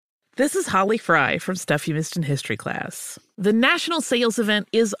This is Holly Fry from Stuff You Missed in History Class. The national sales event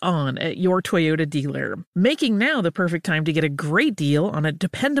is on at your Toyota dealer, making now the perfect time to get a great deal on a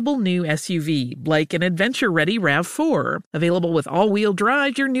dependable new SUV, like an adventure-ready RAV4. Available with all-wheel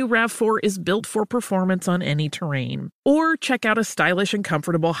drive, your new RAV4 is built for performance on any terrain. Or check out a stylish and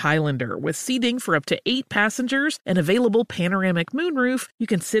comfortable Highlander with seating for up to 8 passengers and available panoramic moonroof. You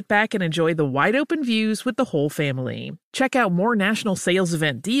can sit back and enjoy the wide-open views with the whole family. Check out more national sales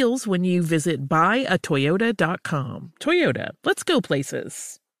event deals when you visit buyatoyota.com. Toyota, let's go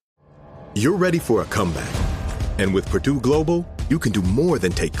places. You're ready for a comeback. And with Purdue Global, you can do more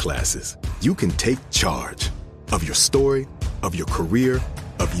than take classes. You can take charge of your story, of your career,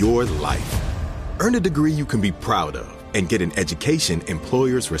 of your life. Earn a degree you can be proud of and get an education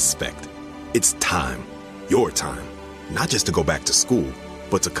employers respect. It's time, your time, not just to go back to school,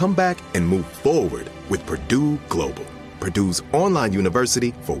 but to come back and move forward with Purdue Global, Purdue's online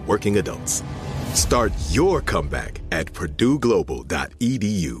university for working adults. Start your comeback at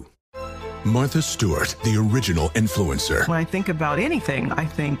purdueglobal.edu. Martha Stewart, the original influencer. When I think about anything, I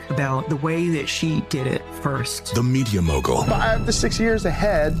think about the way that she did it first. The media mogul. 5 to 6 years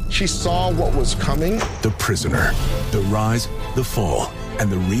ahead, she saw what was coming. The prisoner. The rise, the fall,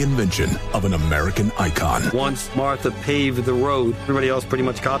 and the reinvention of an American icon. Once Martha paved the road, everybody else pretty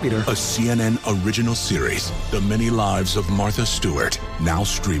much copied her. A CNN original series, The Many Lives of Martha Stewart, now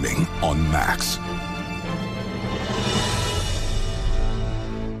streaming on Max.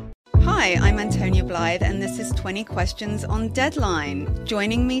 Hi, I'm Antonia Blythe, and this is 20 Questions on Deadline.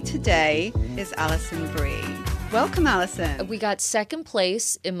 Joining me today is Alison Brie. Welcome, Alison. We got second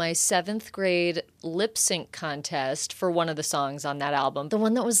place in my 7th grade lip sync contest for one of the songs on that album. The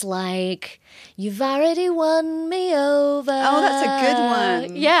one that was like, "You've already won me over." Oh, that's a good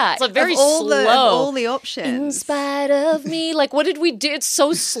one. Yeah. It's like very slow. Of all the options. In spite of me. Like, what did we do? It's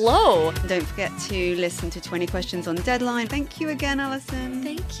so slow. Don't forget to listen to 20 Questions on Deadline. Thank you again, Alison.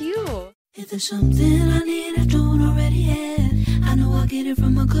 Thank you. If there's something I need I don't already have, I know I'll get it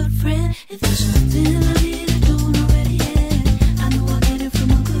from a good friend. If there's something I need I don't already have, I know I'll get it from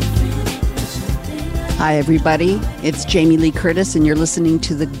a good friend. Hi, everybody. It's Jamie Lee Curtis, and you're listening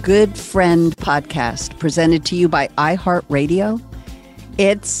to the Good Friend podcast, presented to you by iHeartRadio.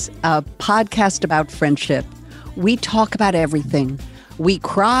 It's a podcast about friendship. We talk about everything. We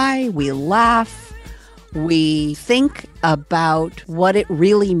cry, we laugh, we think about what it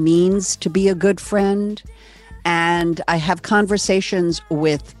really means to be a good friend. And I have conversations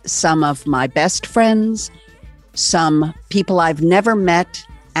with some of my best friends, some people I've never met,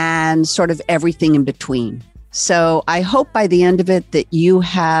 and sort of everything in between. So I hope by the end of it that you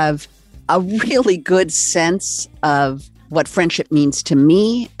have a really good sense of what friendship means to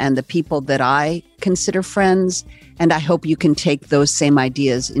me and the people that I consider friends. And I hope you can take those same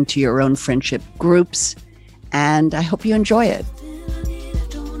ideas into your own friendship groups. And I hope you enjoy it.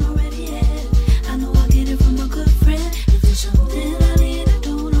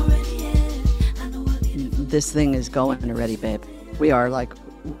 This thing is going already, babe. We are like,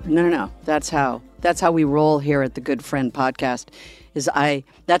 no. That's how we roll here at the Good Friend podcast.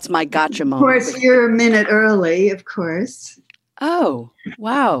 That's my gotcha moment. Of course, you're a minute early, of course. Oh,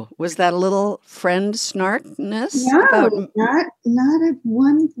 wow. Was that a little friend snarkness? No, not a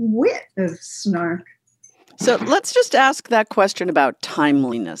one whit of snark. So let's just ask that question about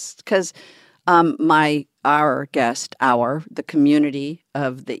timeliness, because our guest, the community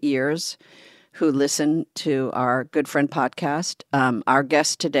of the ears who listen to our Good Friend podcast, our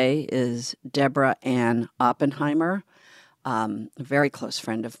guest today is Deborah Ann Oppenheimer, a very close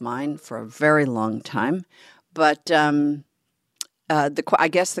friend of mine for a very long time. But I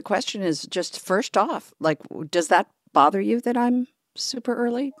guess the question is just first off, like, does that bother you that I'm super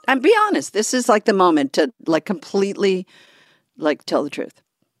early? And be honest, this is like the moment to like completely like tell the truth.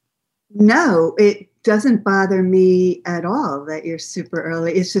 No, it doesn't bother me at all that you're super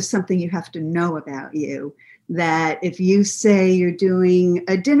early. It's just something you have to know about you, that if you say you're doing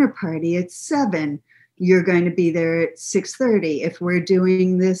a dinner party at 7, you're going to be there at 6:30. If we're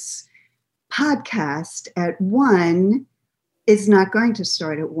doing this podcast at 1, it's not going to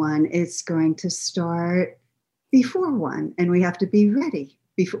start at 1. It's going to start before 1, and we have to be ready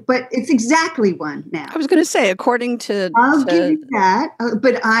before. But it's exactly 1 now. I was going to say, according to... I'll give you that.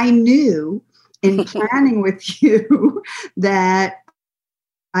 But I knew in planning with you that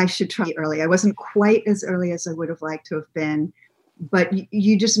I should try early. I wasn't quite as early as I would have liked to have been, but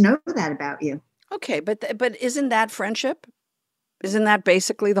you just know that about you. Okay, but isn't that friendship? Isn't that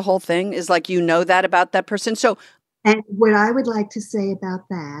basically the whole thing? Is like, you know that about that person? So... And what I would like to say about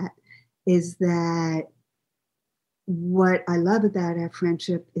that is that what I love about our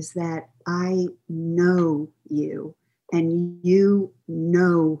friendship is that I know you and you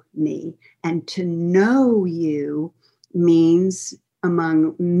know me. And to know you means,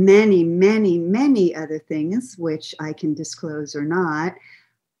 among many, many, many other things, which I can disclose or not,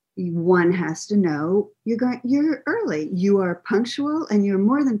 one has to know you're early. You are punctual, and you're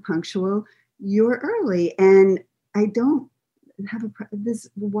more than punctual. You're early. And I don't have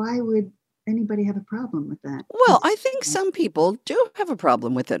why would anybody have a problem with that? Well, I think some people do have a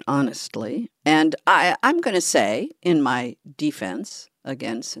problem with it, honestly. And I'm going to say, in my defense,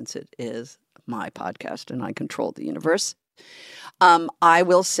 again, since it is my podcast and I control the universe, I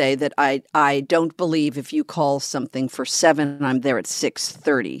will say that I don't believe if you call something for 7, I'm there at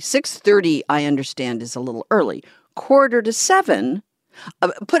 6:30. 6:30, I understand, is a little early. 6:45,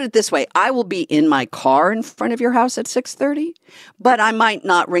 put it this way, I will be in my car in front of your house at 6:30, but I might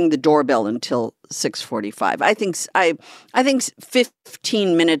not ring the doorbell until 6:45. I think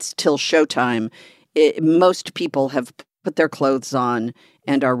 15 minutes till showtime, most people have put their clothes on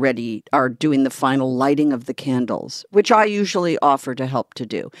and are doing the final lighting of the candles, which I usually offer to help to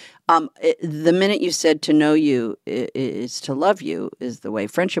do. The minute you said to know you is to love you, is the way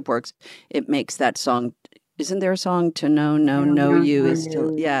friendship works, it makes that song. Isn't there a song to know you is to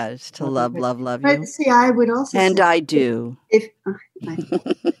love you? But see, I would also and say I do.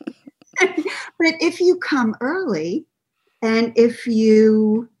 But if you come early, and if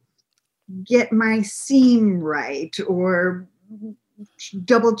you get my seam right, or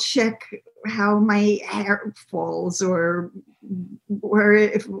double check how my hair falls, or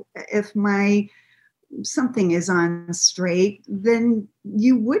if my something is on straight, then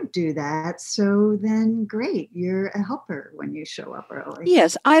you would do that. So then great, you're a helper when you show up early.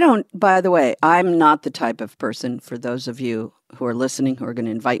 Yes, by the way, I'm not the type of person, for those of you who are listening who are going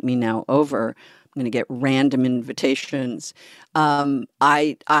to invite me now over, I'm going to get random invitations.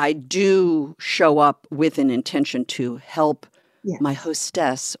 I do show up with an intention to help my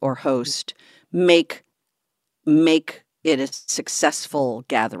hostess or host make it a successful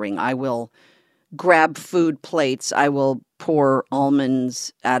gathering. I will grab food plates. I will pour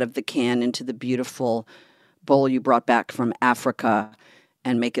almonds out of the can into the beautiful bowl you brought back from Africa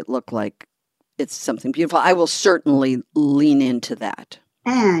and make it look like it's something beautiful. I will certainly lean into that.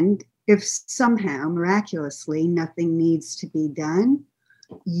 And if somehow, miraculously, nothing needs to be done,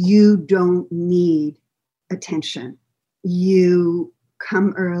 you don't need attention. You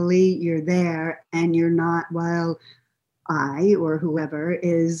come early, you're there, and you're not, while I or whoever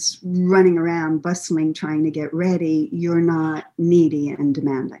is running around bustling trying to get ready, you're not needy and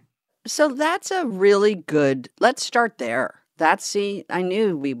demanding. So that's a really good, let's start there. I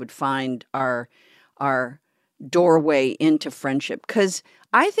knew we would find our doorway into friendship, because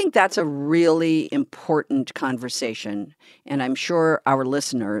I think that's a really important conversation. And I'm sure our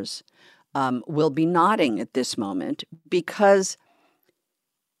listeners will be nodding at this moment, because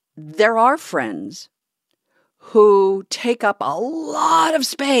there are friends who take up a lot of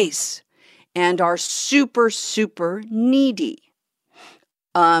space and are super, super needy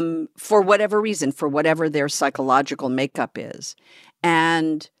for whatever reason, for whatever their psychological makeup is.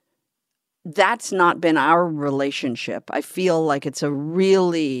 And that's not been our relationship. I feel like it's a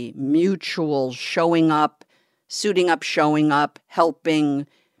really mutual showing up, suiting up, showing up, helping,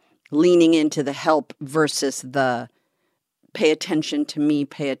 leaning into the help versus the pay attention to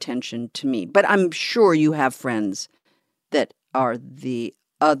me. But I'm sure you have friends that are the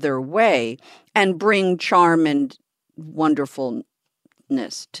other way and bring charm and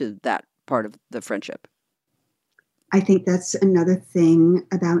wonderfulness to that part of the friendship. I think that's another thing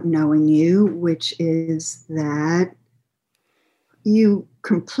about knowing you, which is that you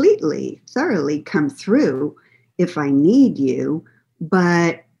completely, thoroughly come through if I need you,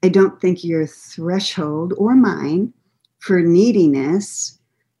 but I don't think your threshold or mine for neediness,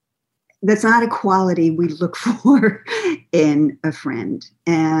 that's not a quality we look for in a friend.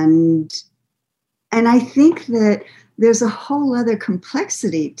 And I think that there's a whole other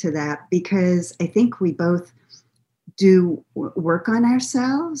complexity to that, because I think we both do work on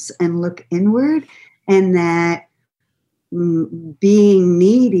ourselves and look inward, and that being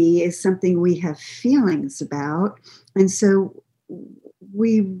needy is something we have feelings about. And so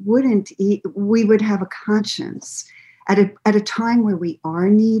we would have a conscience at a time where we are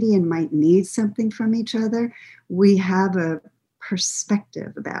needy and might need something from each other. We have a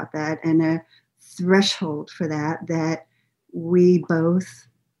perspective about that and a threshold for that we both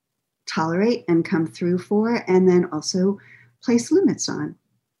tolerate and come through for, and then also place limits on.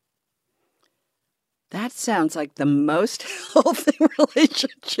 That sounds like the most healthy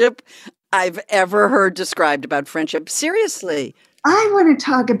relationship I've ever heard described about friendship. Seriously. I want to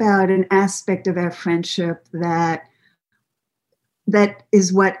talk about an aspect of our friendship that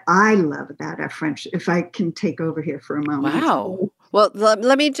is what I love about our friendship, if I can take over here for a moment. Wow. Well,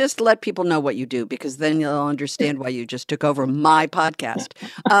 let me just let people know what you do, because then you'll understand why you just took over my podcast.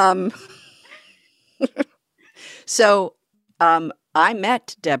 So I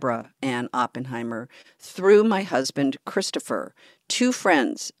met Deborah Ann Oppenheimer through my husband, Christopher. Two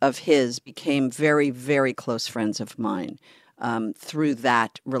friends of his became very, very close friends of mine. Through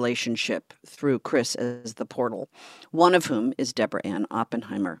that relationship, through Chris as the portal, one of whom is Deborah Ann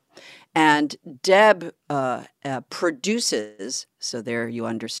Oppenheimer. And Deb produces, so there you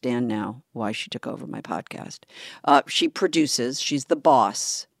understand now why she took over my podcast. She produces, she's the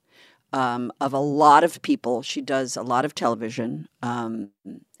boss of a lot of people. She does a lot of television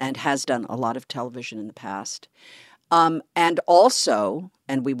and has done a lot of television in the past. And also,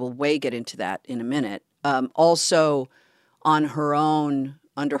 and we will get into that in a minute, also on her own,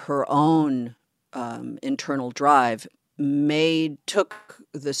 under her own internal drive, took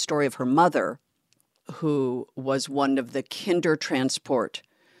the story of her mother, who was one of the Kindertransport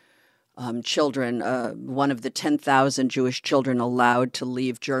children, one of the 10,000 Jewish children allowed to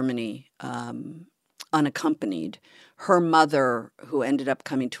leave Germany unaccompanied. Her mother, who ended up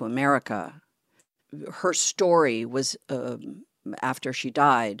coming to America, her story was, after she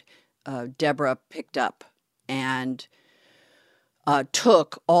died, Deborah picked up and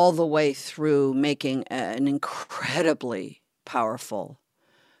took all the way through making an incredibly powerful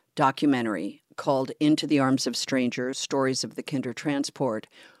documentary called Into the Arms of Strangers, Stories of the Kindertransport,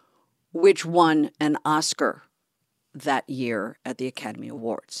 which won an Oscar that year at the Academy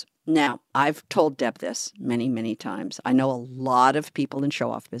Awards. Now, I've told Deb this many, many times. I know a lot of people in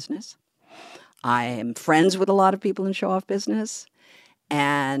show-off business. I am friends with a lot of people in show-off business,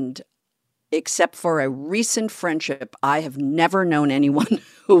 and except for a recent friendship, I have never known anyone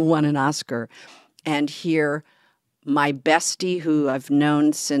who won an Oscar. And here, my bestie, who I've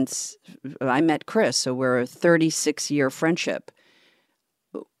known since I met Chris, so we're a 36-year friendship,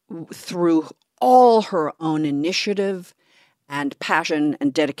 through all her own initiative and passion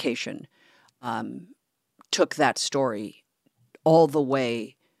and dedication, took that story all the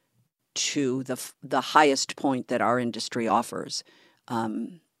way to the highest point that our industry offers,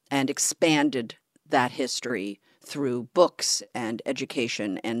 and expanded that history through books and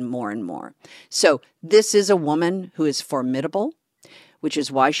education and more. So this is a woman who is formidable, which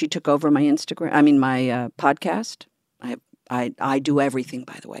is why she took over my podcast. I do everything,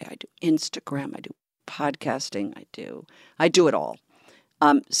 by the way. I do Instagram, I do podcasting, I do it all.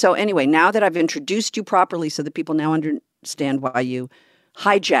 So anyway, now that I've introduced you properly so that people now understand why you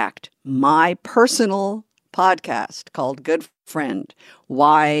hijacked my personal podcast called Good Friend,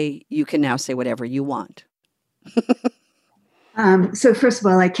 why you can now say whatever you want. So first of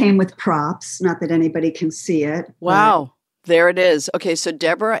all, I came with props, not that anybody can see it. Wow. There it is. Okay, so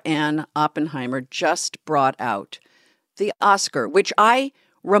Deborah Ann Oppenheimer just brought out the Oscar, which I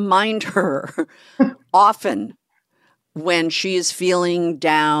remind her often when she is feeling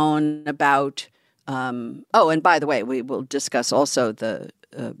down about, and by the way, we will discuss also the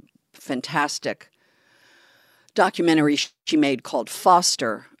fantastic documentary she made called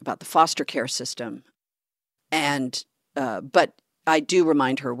Foster, about the foster care system. And but I do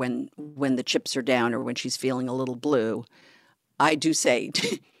remind her when the chips are down or when she's feeling a little blue, I do say,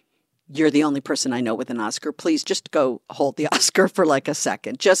 you're the only person I know with an Oscar. Please just go hold the Oscar for like a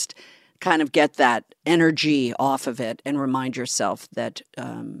second. Just kind of get that energy off of it and remind yourself that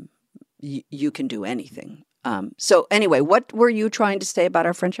you can do anything. So anyway, what were you trying to say about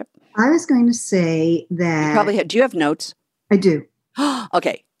our friendship? I was going to say that... You probably do you have notes? I do.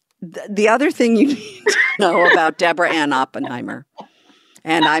 Okay. The other thing you need to know about Deborah Ann Oppenheimer,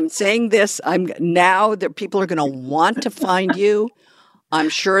 and I'm saying this, now that people are going to want to find you. I'm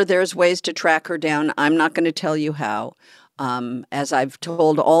sure there's ways to track her down. I'm not going to tell you how. As I've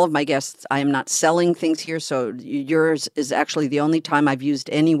told all of my guests, I am not selling things here, so yours is actually the only time I've used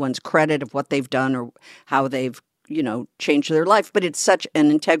anyone's credit of what they've done or how they've, changed their life. But it's such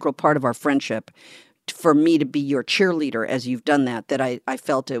an integral part of our friendship for me to be your cheerleader as you've done that I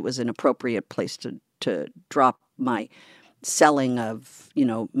felt it was an appropriate place to drop my selling of,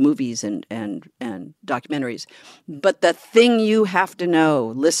 movies and documentaries. But the thing you have to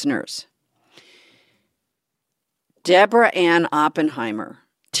know, listeners, Deborah Ann Oppenheimer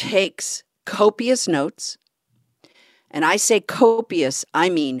takes copious notes, and I say copious, I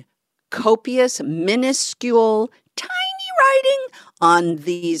mean copious, minuscule, tiny writing on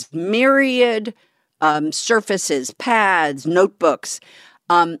these myriad surfaces, pads, notebooks,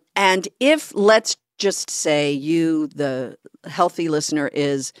 And if, let's just say you, the healthy listener,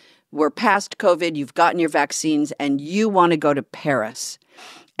 we're past COVID, you've gotten your vaccines, and you want to go to Paris,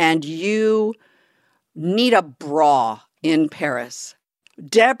 and you need a bra in Paris,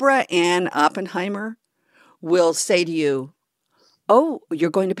 Deborah Ann Oppenheimer will say to you, "Oh, you're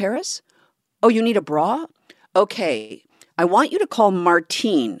going to Paris? Oh, you need a bra? Okay, I want you to call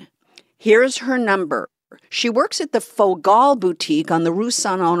Martine. Here's her number. She works at the Fogal boutique on the Rue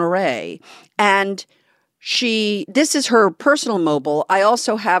Saint-Honoré, and this is her personal mobile. I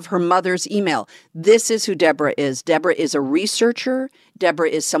also have her mother's email. This is who Deborah is. Deborah is a researcher. Deborah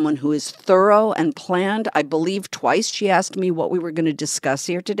is someone who is thorough and planned. I believe twice she asked me what we were going to discuss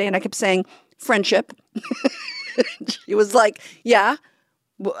here today, and I kept saying, friendship." She was like, yeah,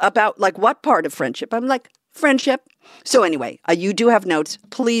 about like what part of friendship? I'm like, friendship. So anyway, you do have notes.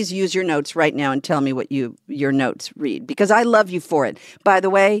 Please use your notes right now and tell me what your notes read, because I love you for it. By the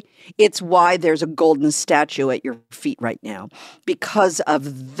way, it's why there's a golden statue at your feet right now, because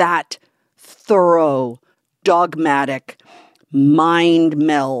of that thorough, dogmatic mind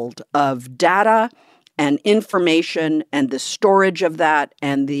meld of data and information and the storage of that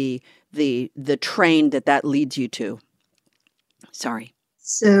and the train that leads you to. Sorry.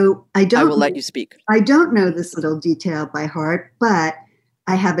 So I will let you speak. I don't know this little detail by heart, but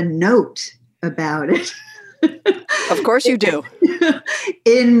I have a note about it. Of course you do.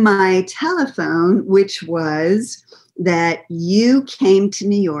 In my telephone, which was that you came to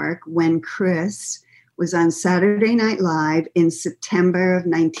New York when Chris was on Saturday Night Live in September of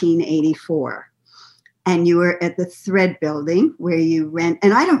 1984. And you were at the Thread Building where you rent,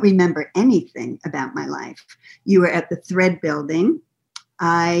 and I don't remember anything about my life. You were at the Thread Building.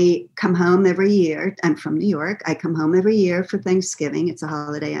 I come home every year. I'm from New York. I come home every year for Thanksgiving. It's a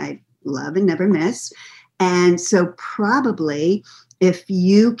holiday I love and never miss. And so probably if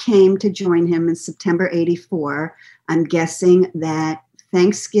you came to join him in September 84, I'm guessing that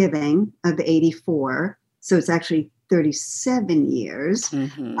Thanksgiving of 84, so it's actually 37 years,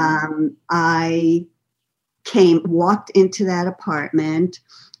 I walked into that apartment,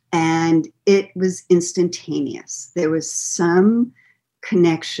 and it was instantaneous. There was some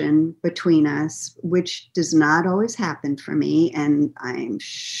connection between us, which does not always happen for me, and I'm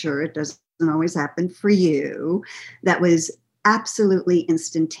sure it doesn't always happen for you, that was absolutely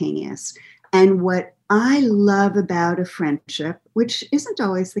instantaneous. And what I love about a friendship, which isn't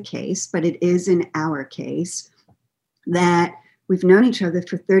always the case, but it is in our case, that we've known each other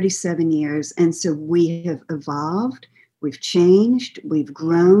for 37 years. And so we have evolved, we've changed, we've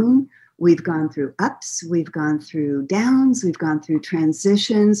grown, we've gone through ups, we've gone through downs, we've gone through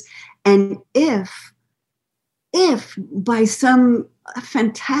transitions. And if by some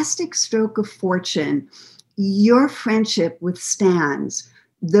fantastic stroke of fortune, your friendship withstands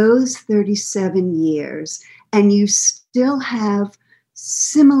those 37 years and you still have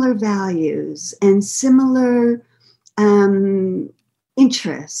similar values and similar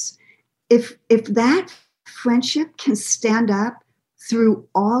interests, if that friendship can stand up through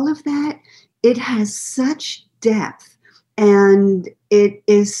all of that, it has such depth and it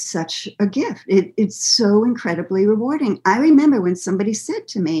is such a gift. It's so incredibly rewarding. I remember when somebody said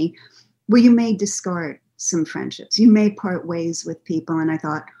to me, well, you may discard some friendships. You may part ways with people. And I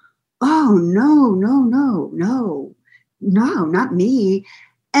thought, oh, no, not me.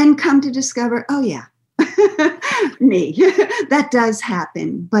 And come to discover, oh, yeah, me. That does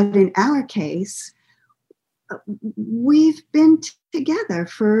happen. But in our case, we've been together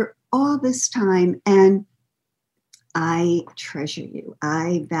for all this time. And I treasure you.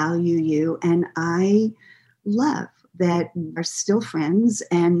 I value you. And I love that we're still friends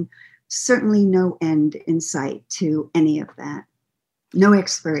and certainly no end in sight to any of that. No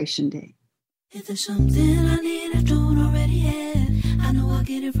expiration date. If there's something I need, I don't already have. I know I'll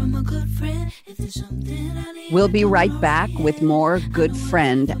get it from a good friend. If there's something I need, we'll be right back with more Good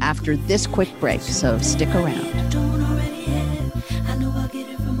Friend after this quick break, so stick around.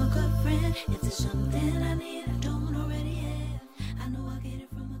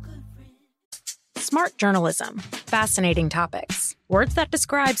 Smart journalism. Fascinating topics. Words that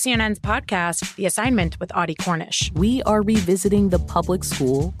describe CNN's podcast, The Assignment with Audie Cornish. We are revisiting the public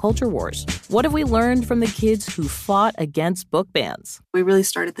school culture wars. What have we learned from the kids who fought against book bans? We really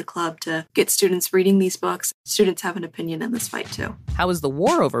started the club to get students reading these books. Students have an opinion in this fight, too. How has the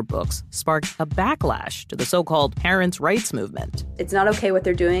war over books sparked a backlash to the so-called parents' rights movement? It's not okay what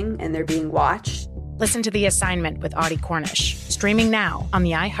they're doing, and they're being watched. Listen to The Assignment with Audie Cornish. Streaming now on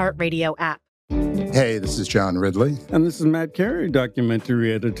the iHeartRadio app. Hey, this is John Ridley. And this is Matt Carey,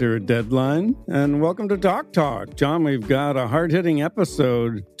 documentary editor at Deadline. And welcome to Doc Talk. John, we've got a hard-hitting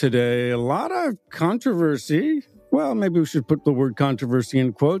episode today. A lot of controversy. Well, maybe we should put the word controversy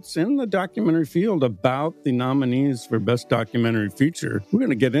in quotes in the documentary field about the nominees for Best Documentary Feature. We're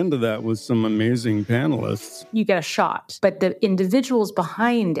going to get into that with some amazing panelists. You get a shot, but the individuals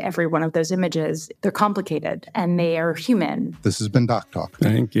behind every one of those images, they're complicated and they are human. This has been Doc Talk.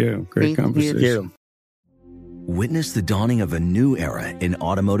 Thank you. Great conversation. Thank you. Witness the dawning of a new era in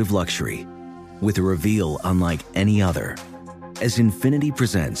automotive luxury with a reveal unlike any other as Infiniti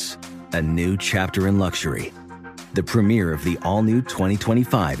presents a new chapter in luxury. The premiere of the all-new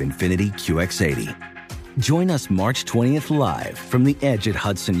 2025 Infiniti QX80. Join us March 20th live from the Edge at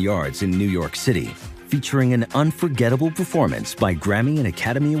Hudson Yards in New York City, featuring an unforgettable performance by Grammy and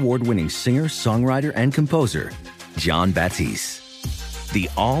Academy Award-winning singer, songwriter, and composer, Jon Batiste. The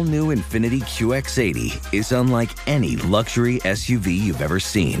all-new Infiniti QX80 is unlike any luxury SUV you've ever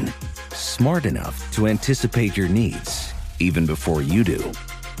seen. Smart enough to anticipate your needs, even before you do.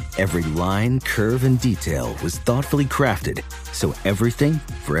 Every line, curve, and detail was thoughtfully crafted so everything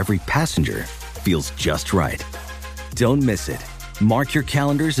for every passenger feels just right. Don't miss it. Mark your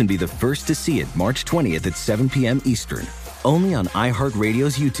calendars and be the first to see it March 20th at 7 p.m. Eastern, only on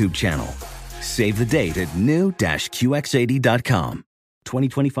iHeartRadio's YouTube channel. Save the date at new-QX80.com.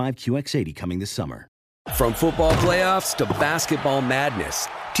 2025 QX80 coming this summer. From football playoffs to basketball madness,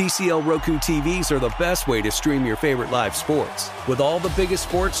 TCL Roku TVs are the best way to stream your favorite live sports. With all the biggest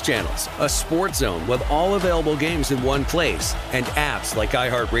sports channels, a sports zone with all available games in one place, and apps like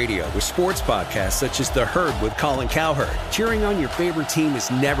iHeartRadio with sports podcasts such as The Herd with Colin Cowherd. Cheering on your favorite team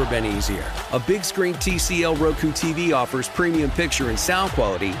has never been easier. A big screen TCL Roku TV offers premium picture and sound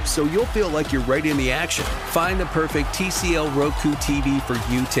quality, so you'll feel like you're right in the action. Find the perfect TCL Roku TV for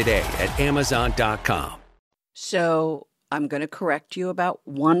you today at Amazon.com. So I'm going to correct you about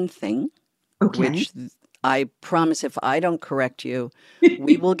one thing, okay, which I promise if I don't correct you,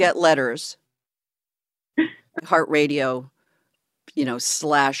 we will get letters. Heart Radio,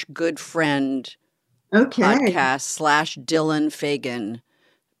 / good friend podcast / Dylan Fagan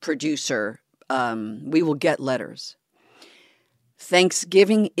producer. We will get letters.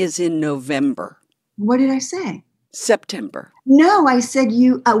 Thanksgiving is in November. What did I say? September. No, I said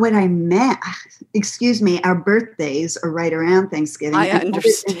what I meant. Excuse me, our birthdays are right around Thanksgiving. I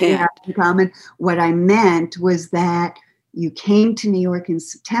understand. In common. What I meant was that you came to New York in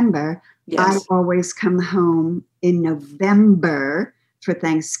September. Yes. I always come home in November for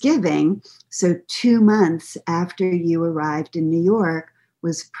Thanksgiving. So 2 months after you arrived in New York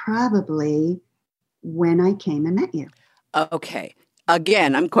was probably when I came and met you. Okay.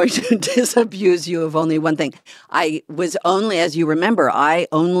 Again, I'm going to disabuse you of only one thing. I was only, as you remember, I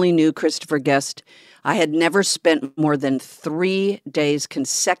only knew Christopher Guest. I had never spent more than 3 days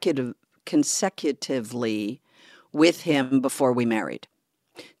consecutively with him before we married.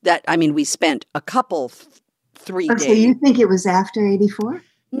 We spent a couple 3 days. So you think it was after 84?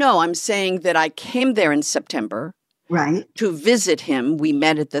 No, I'm saying that I came there in September. Right. To visit him. We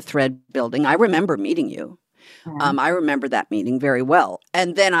met at the Thread building. I remember meeting you. I remember that meeting very well.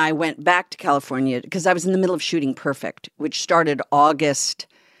 And then I went back to California because I was in the middle of shooting Perfect, which started August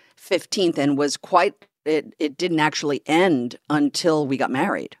 15th and was it didn't actually end until we got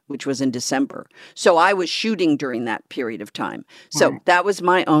married, which was in December. So I was shooting during that period of time. So that was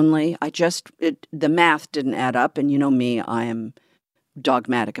my only, the math didn't add up. And you know me, I am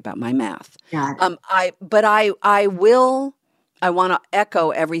dogmatic about my math. I want to echo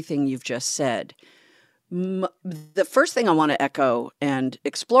everything you've just said. The first thing I want to echo and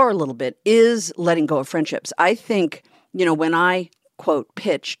explore a little bit is letting go of friendships. I think, when I, quote,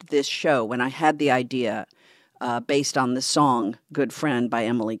 pitched this show, when I had the idea based on the song Good Friend by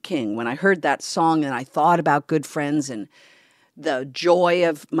Emily King, when I heard that song and I thought about good friends and the joy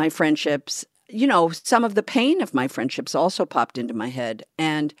of my friendships, some of the pain of my friendships also popped into my head.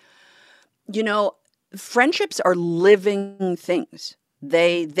 And, friendships are living things.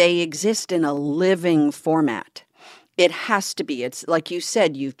 They exist in a living format. It has to be. It's like you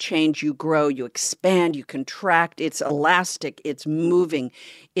said, you change, you grow, you expand, you contract. It's elastic. It's moving.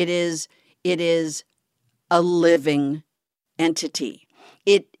 It is a living entity.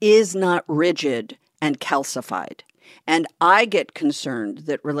 It is not rigid and calcified. And I get concerned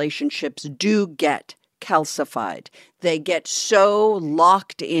that relationships do get calcified. They get so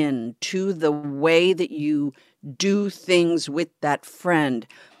locked in to the way that you do things with that friend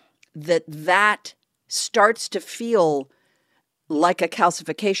that starts to feel like a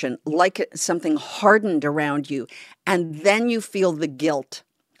calcification, like something hardened around you. And then you feel the guilt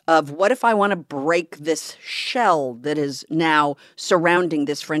of what if I want to break this shell that is now surrounding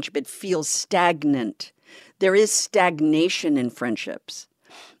this friendship? It feels stagnant. There is stagnation in friendships.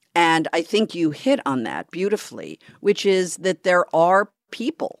 And I think you hit on that beautifully, which is that there are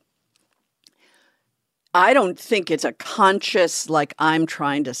people. I don't think it's a conscious, like I'm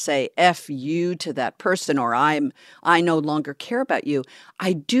trying to say F you to that person, or I no longer care about you.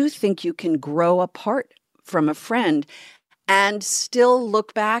 I do think you can grow apart from a friend and still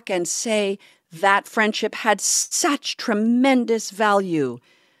look back and say that friendship had such tremendous value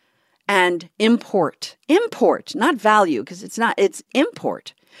and import, not value, because it's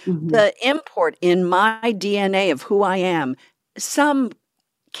import. Mm-hmm. The import in my DNA of who I am, some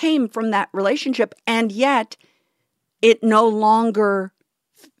came from that relationship, and yet it no longer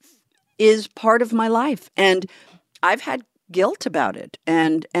is part of my life. And I've had guilt about it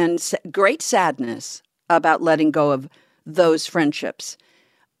and great sadness about letting go of those friendships.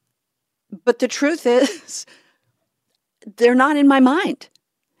 But the truth is, they're not in my mind.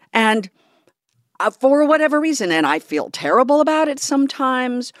 And for whatever reason, and I feel terrible about it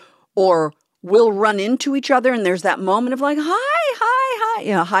sometimes, or we'll run into each other and there's that moment of like,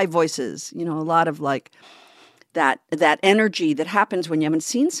 hi, high voices, a lot of like that energy that happens when you haven't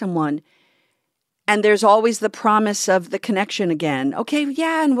seen someone. And there's always the promise of the connection again. Okay,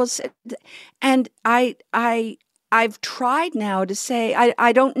 yeah, and we'll sit. And I've tried now to say,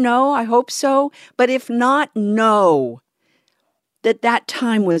 I don't know, I hope so, but if not, know that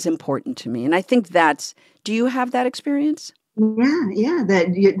time was important to me. And I think do you have that experience? Yeah,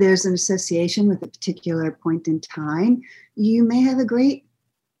 there's an association with a particular point in time. You may have a great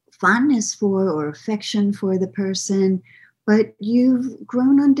fondness for or affection for the person, but you've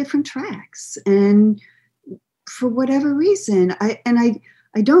grown on different tracks. And for whatever reason, I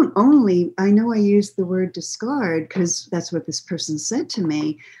know I use the word discard because that's what this person said to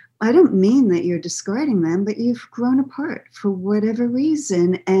me. I don't mean that you're discarding them, but you've grown apart for whatever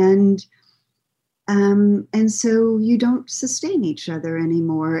reason. And so you don't sustain each other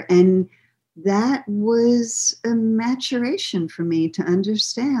anymore. And that was a maturation for me to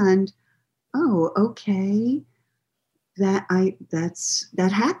understand, oh, okay, that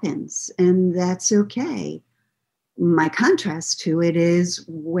happens and that's okay. My contrast to it is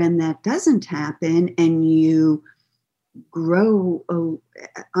when that doesn't happen and you grow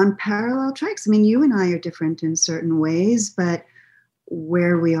on parallel tracks. I mean, you and I are different in certain ways, but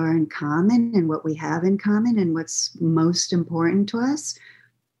where we are in common and what we have in common and what's most important to us,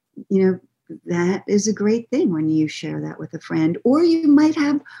 that is a great thing when you share that with a friend. Or you might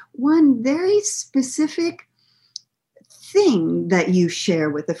have one very specific thing that you share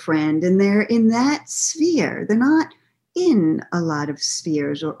with a friend, and they're in that sphere. They're not in a lot of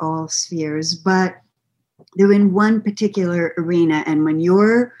spheres or all spheres, but they're in one particular arena. And when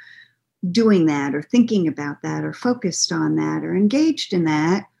you're doing that or thinking about that or focused on that or engaged in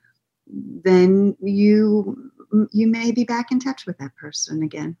that, then you may be back in touch with that person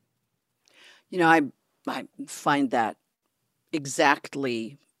again. I find that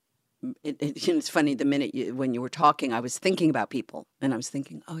exactly. It's funny, the minute when you were talking, I was thinking about people and I was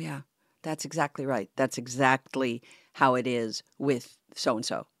thinking, oh yeah, that's exactly right. That's exactly how it is with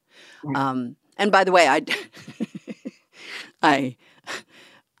so-and-so. Right. And by the way,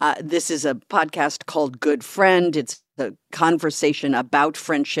 this is a podcast called Good Friend. It's a conversation about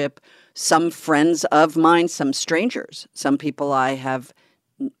friendship. Some friends of mine, some strangers, some people I have,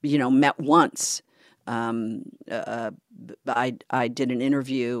 met once. I did an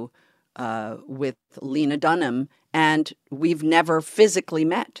interview with Lena Dunham, and we've never physically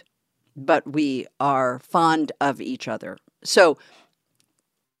met, but we are fond of each other. So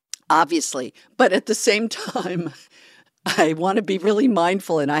obviously, but at the same time, I want to be really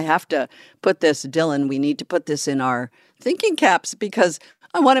mindful, and I have to put this, Dylan, we need to put this in our thinking caps, because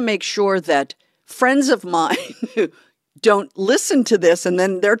I want to make sure that friends of mine don't listen to this and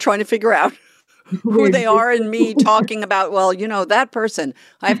then they're trying to figure out who they are and me talking about, well, that person.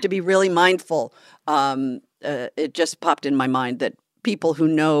 I have to be really mindful. It just popped in my mind that people who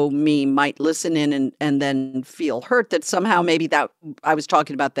know me might listen in and then feel hurt that somehow maybe that I was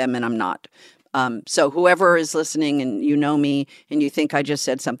talking about them and I'm not. So whoever is listening and you know me and you think I just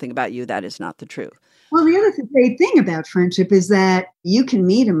said something about you, that is not the truth. Well, the other great thing about friendship is that you can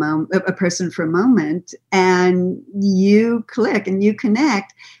meet a person for a moment and you click and you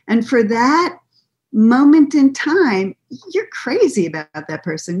connect. And for that moment in time, you're crazy about that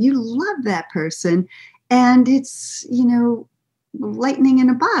person. You love that person. And it's, lightning in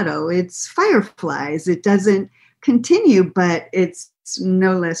a bottle. It's fireflies. It doesn't continue, but it's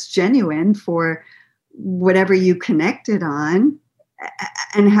no less genuine for whatever you connected on.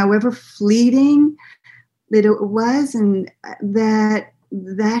 and however fleeting that it was, and that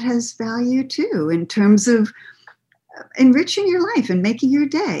has value too in terms of enriching your life and making your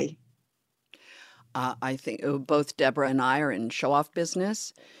day. I think both Deborah and I are in show-off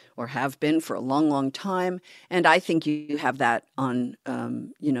business, or have been for a long, long time. And I think you have that on,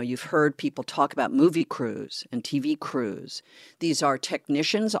 you've heard people talk about movie crews and TV crews. These are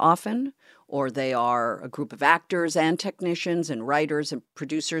technicians often, or they are a group of actors and technicians and writers and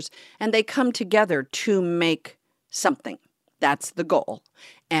producers, and they come together to make something. That's the goal.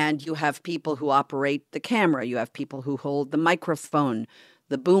 And you have people who operate the camera. You have people who hold the microphone,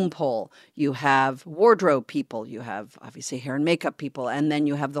 the boom pole. You have wardrobe people. You have, obviously, hair and makeup people. And then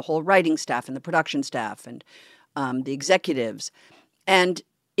you have the whole writing staff and the production staff and the executives. And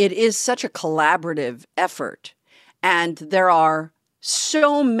it is such a collaborative effort. And there are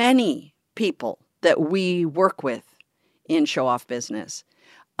so many people that we work with in show-off business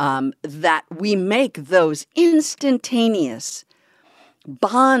that we make those instantaneous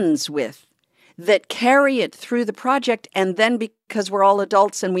bonds with, that carry it through the project. And then because we're all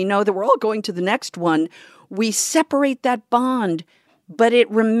adults and we know that we're all going to the next one, we separate that bond, but it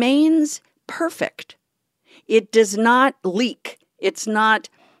remains perfect. It does not leak. It's not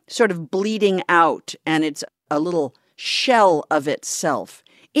sort of bleeding out and it's a little shell of itself.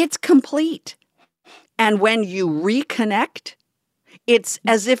 It's complete. And when you reconnect, it's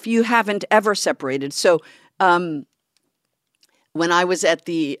as if you haven't ever separated. So when I was at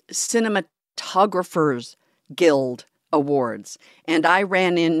the Cinematographers Guild Awards, and I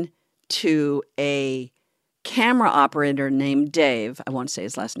ran into a camera operator named Dave. I won't say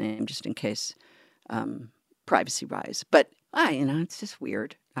his last name just in case privacy rise. But, it's just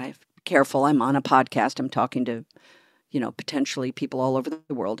weird. Careful, I'm on a podcast. I'm talking to, potentially people all over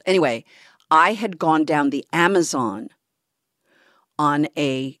the world. Anyway, I had gone down the Amazon on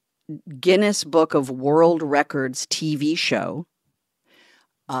a Guinness Book of World Records TV show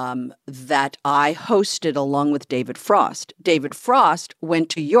that I hosted along with David Frost. David Frost went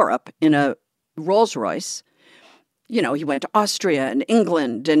to Europe in a Rolls Royce. He went to Austria and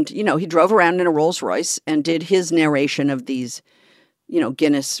England and, he drove around in a Rolls Royce and did his narration of these,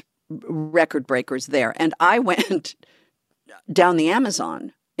 Guinness record breakers there. And I went down the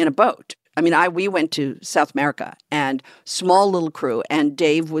Amazon in a boat. We went to South America, and small little crew, and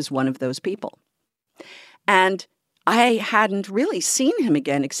Dave was one of those people. And I hadn't really seen him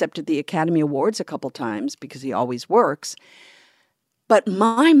again except at the Academy Awards a couple times because he always works. But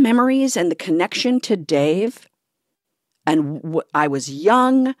my memories and the connection to Dave, and I was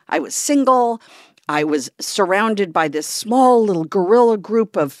young, I was single, I was surrounded by this small little guerrilla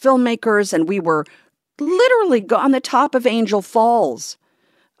group of filmmakers, and we were literally on the top of Angel Falls.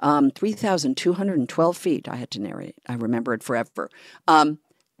 3,212 feet, I had to narrate. I remember it forever. But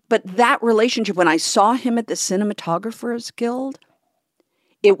that relationship, when I saw him at the Cinematographers Guild,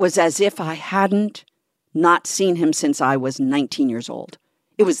 it was as if I hadn't not seen him since I was 19 years old.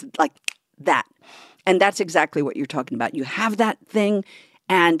 It was like that. And that's exactly what you're talking about. You have that thing,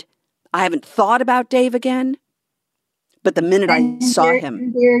 and I haven't thought about Dave again, but the minute I saw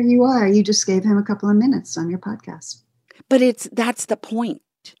him. There you are. You just gave him a couple of minutes on your podcast. But that's the point.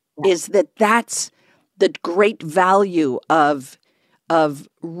 Is that's the great value of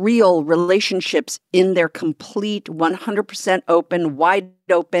real relationships in their complete 100% open, wide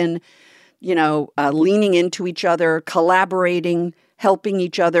open, leaning into each other, collaborating, helping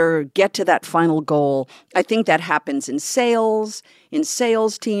each other get to that final goal. I think that happens in sales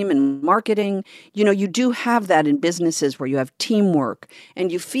team and marketing. You do have that in businesses where you have teamwork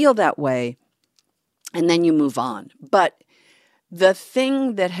and you feel that way and then you move on. But the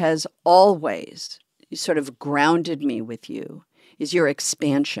thing that has always sort of grounded me with you is your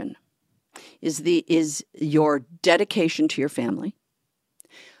expansion, is your dedication to your family.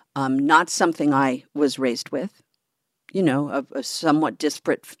 Not something I was raised with, a somewhat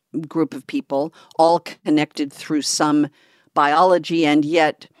disparate group of people, all connected through some biology and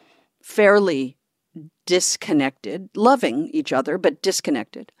yet fairly disconnected, loving each other, but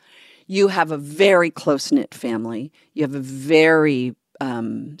disconnected. You have a very close-knit family. You have a very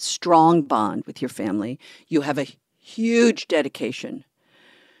strong bond with your family. You have a huge dedication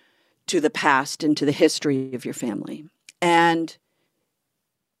to the past and to the history of your family. And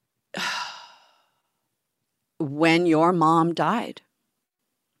when your mom died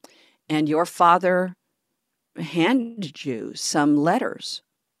and your father handed you some letters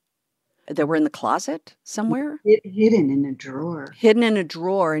that were in the closet somewhere? Hidden in a drawer. Hidden in a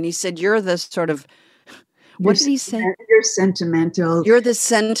drawer. And he said, you're the sort of, what did he say? You're sentimental. You're the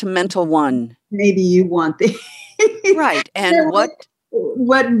sentimental one. Maybe you want the... Right. And what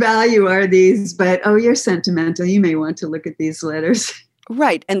what value are these? But, oh, you're sentimental. You may want to look at these letters.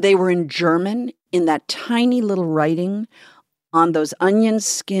 Right. And they were in German, in that tiny little writing on those onion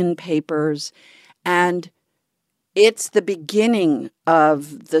skin papers. And it's the beginning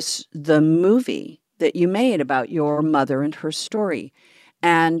of the movie that you made about your mother and her story.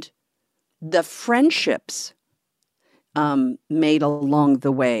 And the friendships made along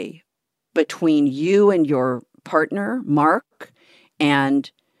the way between you and your partner, Mark, and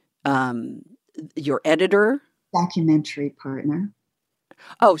your editor. Documentary partner.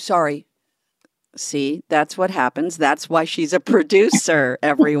 Oh, sorry. See, that's what happens. That's why she's a producer,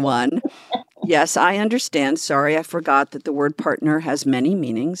 everyone. Yes, I understand. Sorry, I forgot that the word partner has many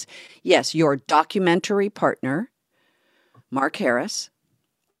meanings. Yes, your documentary partner, Mark Harris.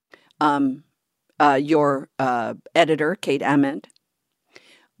 Your editor, Kate Ament.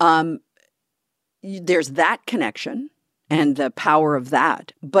 There's that connection and the power of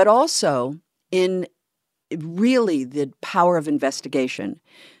that, but also in really the power of investigation.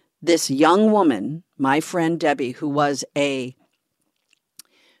 This young woman, my friend Debbie, who was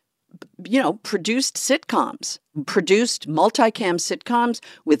produced sitcoms, produced multicam sitcoms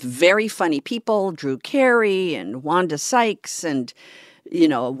with very funny people, Drew Carey and Wanda Sykes and,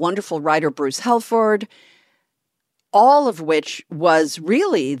 a wonderful writer, Bruce Helford, all of which was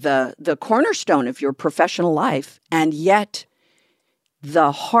really the cornerstone of your professional life. And yet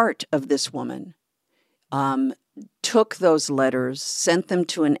the heart of this woman took those letters, sent them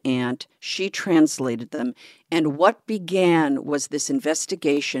to an aunt. She translated them. And what began was this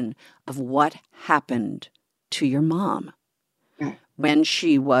investigation of what happened to your mom when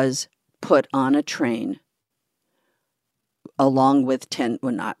she was put on a train along with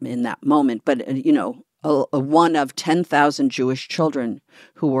not in that moment, but, one of 10,000 Jewish children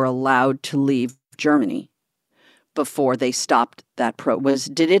who were allowed to leave Germany before they stopped that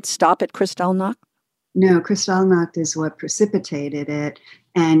did it stop at Kristallnacht? No, Kristallnacht is what precipitated it.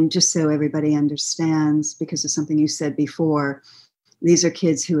 And just so everybody understands, because of something you said before, these are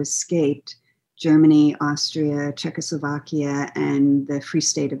kids who escaped Germany, Austria, Czechoslovakia, and the Free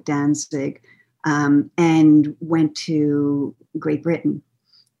State of Danzig, and went to Great Britain.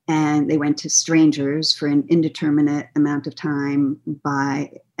 And they went to strangers for an indeterminate amount of time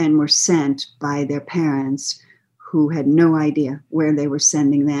and were sent by their parents, who had no idea where they were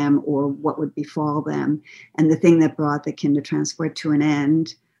sending them or what would befall them. And the thing that brought the Kindertransport to an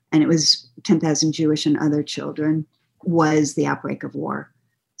end, and it was 10,000 Jewish and other children, was the outbreak of war.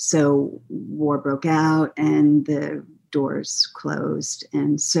 So war broke out and the doors closed.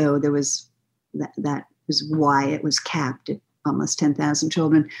 And so there was that was why it was capped at almost 10,000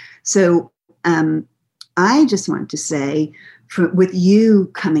 children. So I just want to say, with you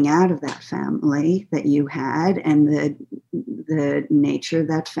coming out of that family that you had and the nature of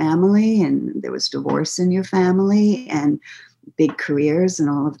that family, and there was divorce in your family and big careers and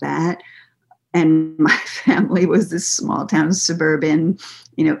all of that. And my family was this small town, suburban,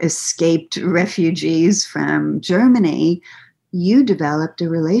 escaped refugees from Germany. You developed a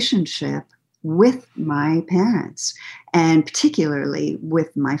relationship with my parents and particularly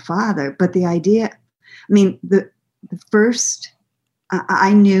with my father. But the idea, the first,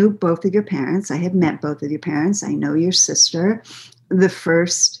 I knew both of your parents. I had met both of your parents. I know your sister. The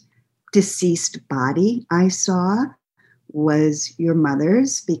first deceased body I saw was your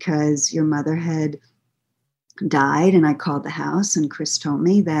mother's, because your mother had died, and I called the house and Chris told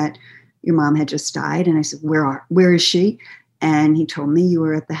me that your mom had just died. And I said, where is she? And he told me you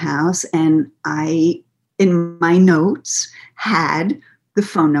were at the house. And I, in my notes, had the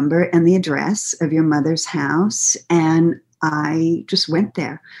phone number and the address of your mother's house. And I just went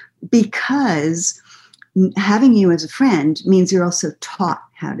there because having you as a friend means you're also taught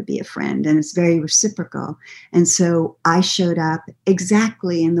how to be a friend, and it's very reciprocal. And so I showed up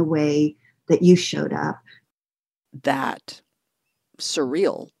exactly in the way that you showed up. That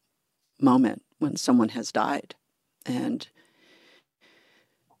surreal moment when someone has died. And,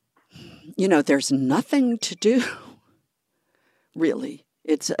 there's nothing to do, really.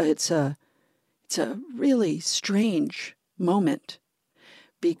 It's a really strange moment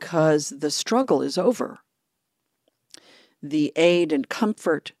because the struggle is over. The aid and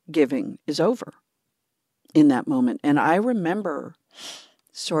comfort giving is over in that moment. And I remember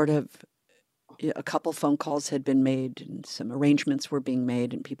a couple phone calls had been made and some arrangements were being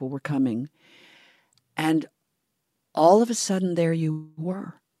made and people were coming. And all of a sudden there you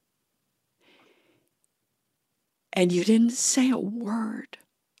were. And you didn't say a word.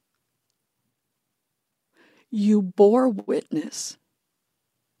 You bore witness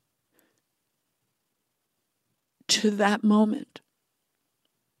to that moment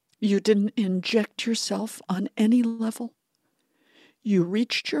You didn't inject yourself on any level. You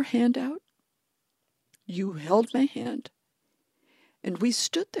reached your hand out. You held my hand. And we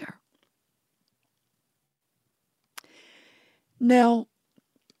stood there. Now,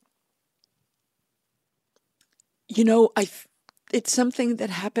 you know, it's something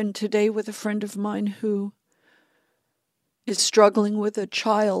that happened today with a friend of mine who is struggling with a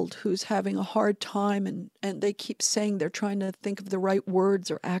child who's having a hard time, and they keep saying they're trying to think of the right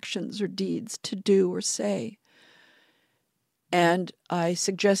words or actions or deeds to do or say. And I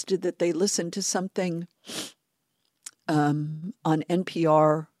suggested that they listen to something on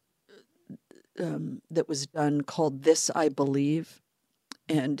NPR that was done called This I Believe.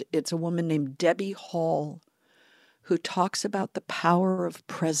 And it's a woman named Debbie Hall who talks about the power of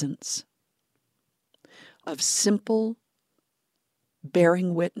presence, of simple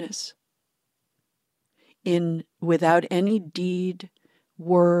bearing witness without any deed,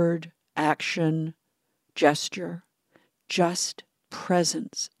 word, action, gesture, just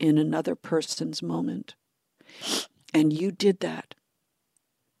presence in another person's moment. And you did that.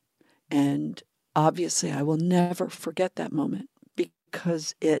 And obviously I will never forget that moment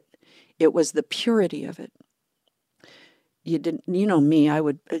because it was the purity of it. You didn't, you know me,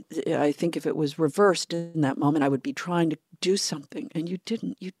 I think if it was reversed in that moment, I would be trying to do something, and you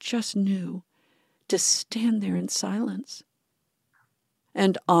didn't. You just knew to stand there in silence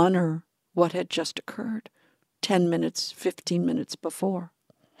and honor what had just occurred 10 minutes, 15 minutes before,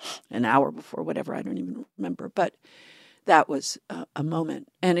 an hour before, whatever, I don't even remember. But that was a moment.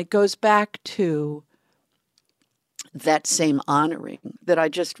 And it goes back to that same honoring that I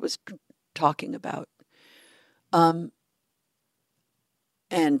just was talking about.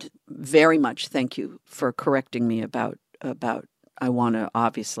 And very much thank you for correcting me about I want to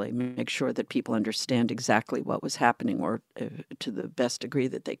obviously make sure that people understand exactly what was happening, or to the best degree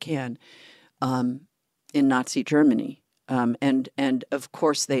that they can, in Nazi Germany. And of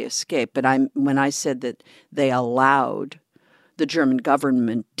course they escaped. But when I said that they allowed, the German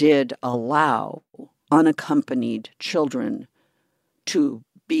government did allow unaccompanied children to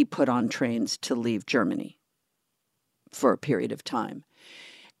be put on trains to leave Germany for a period of time.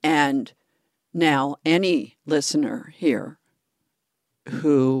 And now any listener here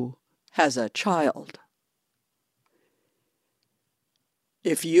who has a child,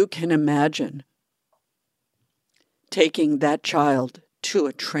 if you can imagine taking that child to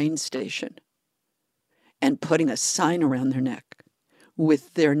a train station and putting a sign around their neck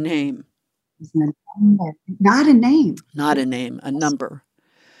with their name. Not a name. Not a name, a number.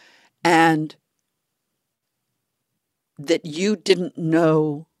 And that you didn't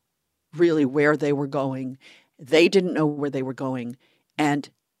know really where they were going. They didn't know where they were going. And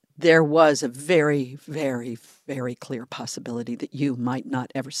there was a very, very, very clear possibility that you might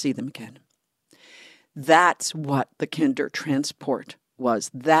not ever see them again. That's what the Kindertransport was.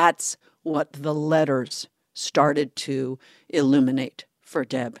 That's what the letters started to illuminate for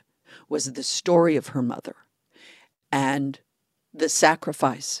Deb, was the story of her mother and the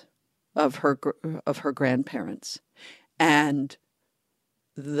sacrifice of her grandparents and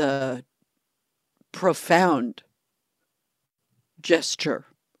the profound gesture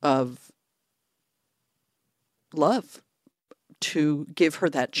of love to give her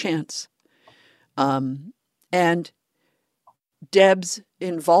that chance. And Deb's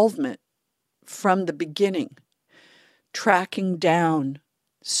involvement from the beginning, tracking down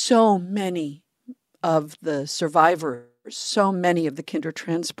so many of the survivors, so many of the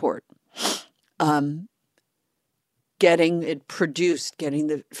Kindertransport, getting it produced, getting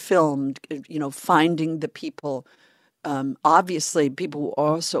it filmed, finding the people. Obviously, people were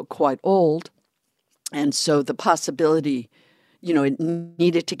also quite old, and so the possibility, it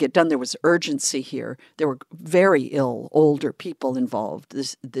needed to get done. There was urgency here. There were very ill, older people involved.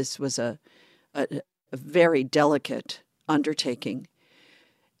 This was a very delicate undertaking.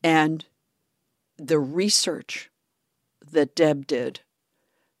 And the research that Deb did,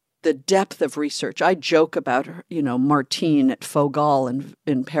 the depth of research. I joke about her, Martine at Fogal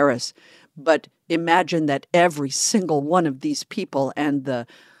in Paris, but imagine that every single one of these people and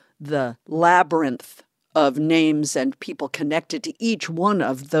the labyrinth of names and people connected to each one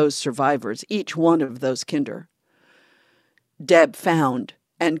of those survivors, each one of those Kinder, Deb found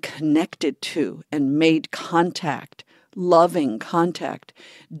and connected to and made contact, loving contact.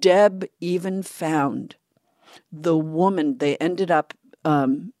 Deb even found the woman. They ended up,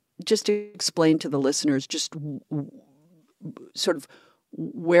 just to explain to the listeners, just sort of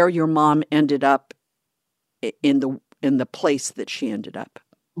where your mom ended up in the place that she ended up.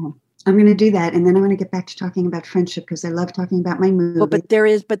 I'm going to do that, and then I want to get back to talking about friendship because I love talking about my movie. Well, but there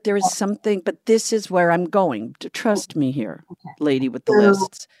is something. But this is where I'm going. Trust me here, lady with the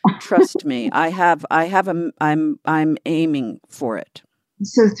lists. Trust me. I'm aiming for it.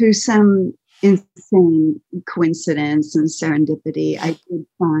 So through some insane coincidence and serendipity, I did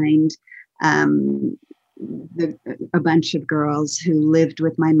find a bunch of girls who lived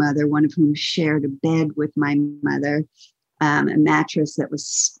with my mother, one of whom shared a bed with my mother. A mattress that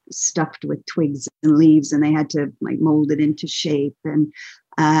was stuffed with twigs and leaves, and they had to mold it into shape. And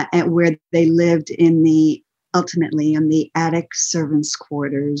where they lived ultimately in the attic servants'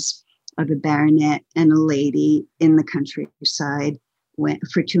 quarters of a baronet and a lady in the countryside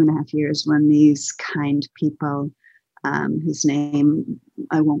for 2.5 years when these kind people, whose name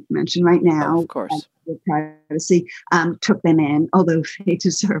I won't mention right now, of course, privacy, took them in, although they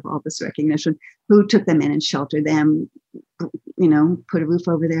deserve all this recognition, who took them in and sheltered them, put a roof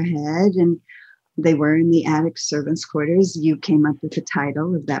over their head, and they were in the attic servants' quarters. You came up with the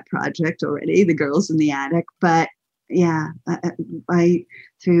title of that project already, The Girls in the Attic. But yeah, I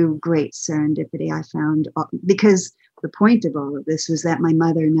through great serendipity, I found, because the point of all of this was that my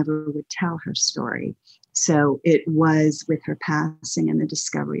mother never would tell her story. So it was with her passing and the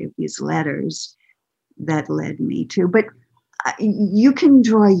discovery of these letters that led me to. But you can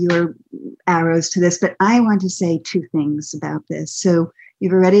draw your arrows to this, but I want to say two things about this. So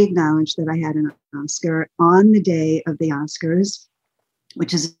you've already acknowledged that I had an Oscar on the day of the Oscars,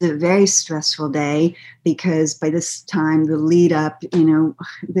 which is a very stressful day because by this time, the lead up,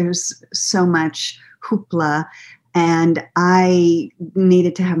 there's so much hoopla, and I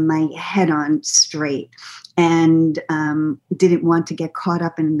needed to have my head on straight and didn't want to get caught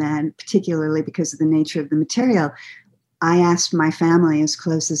up in that, particularly because of the nature of the material. I asked my family, as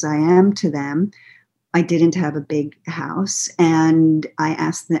close as I am to them, I didn't have a big house, and I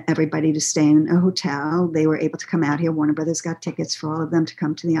asked everybody to stay in a hotel. They were able to come out here. Warner Brothers got tickets for all of them to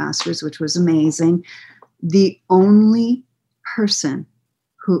come to the Oscars, which was amazing. The only person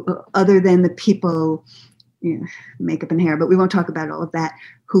who, other than the people, makeup and hair, but we won't talk about all of that,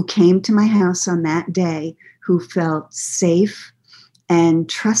 who came to my house on that day, who felt safe and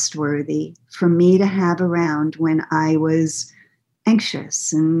trustworthy for me to have around when I was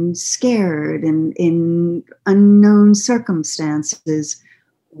anxious and scared and in unknown circumstances,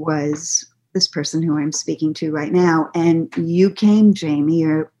 was this person who I'm speaking to right now. And you came, Jamie,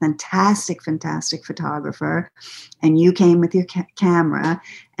 you're a fantastic, fantastic photographer, and you came with your camera.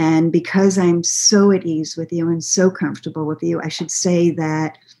 And because I'm so at ease with you and so comfortable with you, I should say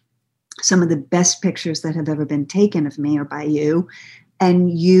that some of the best pictures that have ever been taken of me are by you.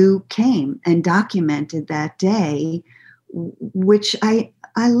 And you came and documented that day, which I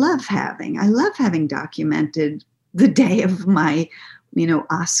love having. I love having documented the day of my,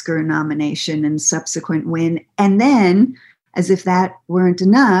 Oscar nomination and subsequent win. And then, as if that weren't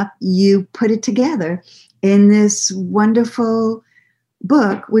enough, you put it together in this wonderful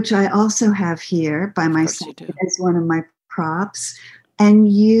book, which I also have here by my side as one of my props.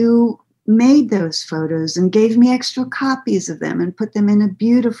 And you made those photos and gave me extra copies of them and put them in a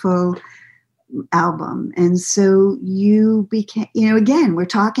beautiful album. And so you became, again, we're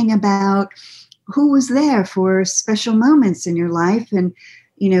talking about who was there for special moments in your life. And,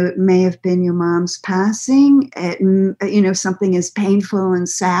 it may have been your mom's passing, something as painful and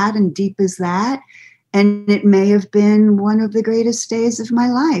sad and deep as that. And it may have been one of the greatest days of my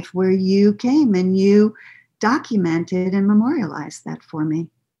life where you came and you documented and memorialized that for me.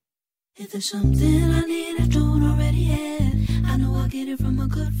 If there's something I need I don't already have, I know I'll get it from a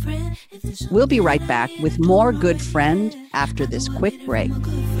good friend. We'll be right back with more Good Friend after this quick break.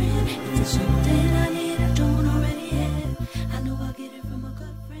 If there's something I need I don't already have, I know I'll get it from a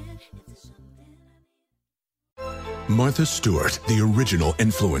good friend. Martha Stewart, the original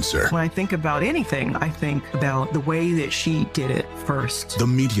influencer. When I think about anything, I think about the way that she did it first. The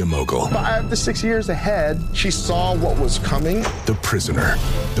media mogul. 5 to 6 years ahead, she saw what was coming. The prisoner.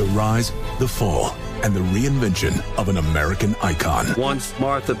 The rise, the fall, and the reinvention of an American icon. Once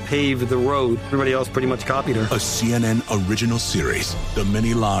Martha paved the road, everybody else pretty much copied her. A CNN original series, The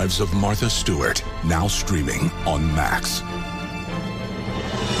Many Lives of Martha Stewart, now streaming on Max.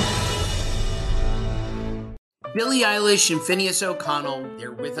 Billie Eilish and Phineas O'Connell,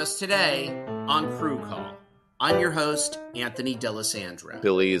 they're with us today on Crew Call. I'm your host, Anthony D'Alessandro.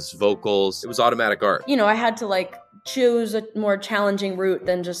 Billie's vocals, it was automatic art. I had to choose a more challenging route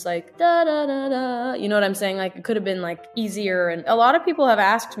than just da da da da. You know what I'm saying? It could have been easier. And a lot of people have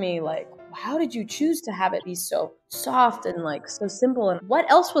asked me how did you choose to have it be so soft and like so simple? And what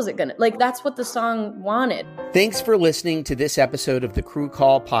else was it gonna, like, that's what the song wanted. Thanks for listening to this episode of the Crew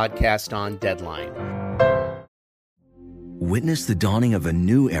Call podcast on Deadline. Witness the dawning of a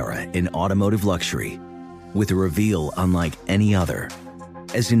new era in automotive luxury with a reveal unlike any other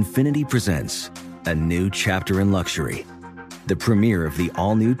as Infiniti presents a new chapter in luxury, the premiere of the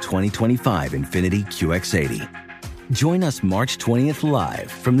all-new 2025 Infiniti QX80. Join us March 20th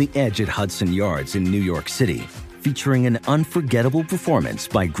live from the Edge at Hudson Yards in New York City, featuring an unforgettable performance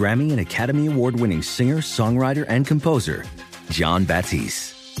by Grammy and Academy Award-winning singer, songwriter, and composer, Jon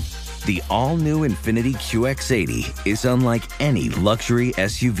Batiste. The all-new Infiniti QX80 is unlike any luxury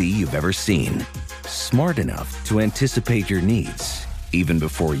SUV you've ever seen. Smart enough to anticipate your needs, even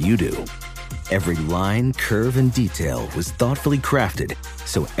before you do. Every line, curve, and detail was thoughtfully crafted,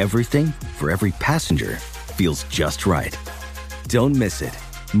 so everything for every passenger feels just right. Don't miss it.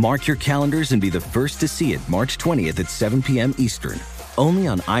 Mark your calendars and be the first to see it March 20th at 7 p.m. Eastern, only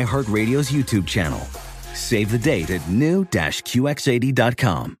on iHeartRadio's YouTube channel. Save the date at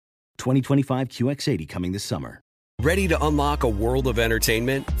new-QX80.com. 2025 QX80 coming this summer. Ready to unlock a world of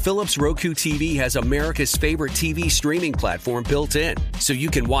entertainment? Philips Roku TV has America's favorite TV streaming platform built in, so you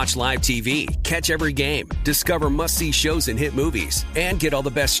can watch live TV, catch every game, discover must-see shows and hit movies, and get all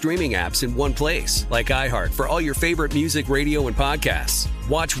the best streaming apps in one place, like iHeart for all your favorite music, radio, and podcasts.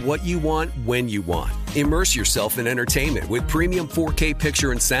 Watch what you want, when you want. Immerse yourself in entertainment with premium 4K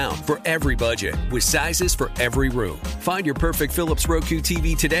picture and sound for every budget, with sizes for every room. Find your perfect Philips Roku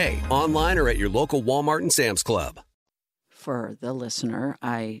TV today, online or at your local Walmart and Sam's Club. For the listener,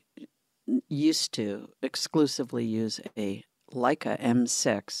 I used to exclusively use a Leica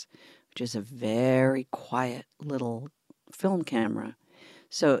M6, which is a very quiet little film camera.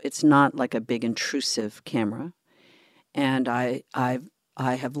 So it's not like a big intrusive camera. And I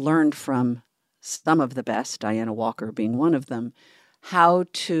have learned from some of the best, Diana Walker being one of them, how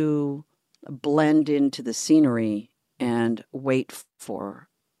to blend into the scenery and wait for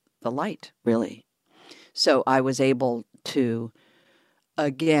the light, really. So I was able to,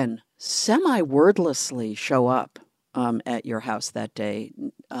 again, semi-wordlessly show up at your house that day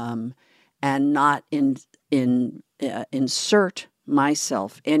and not insert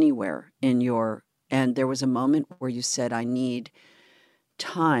myself anywhere in your, and there was a moment where you said, I need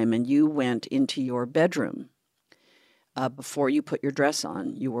time, and you went into your bedroom. Before you put your dress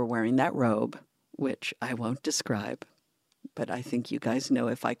on, you were wearing that robe, which I won't describe, but I think you guys know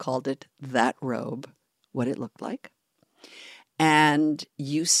if I called it that robe, what it looked like. And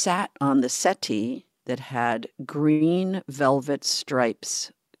you sat on the settee that had green velvet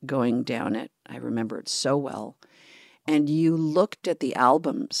stripes going down it. I remember it so well. And you looked at the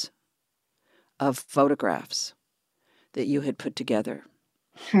albums of photographs that you had put together.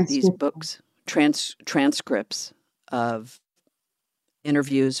 These books, transcripts of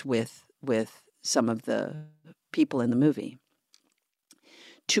interviews with some of the people in the movie.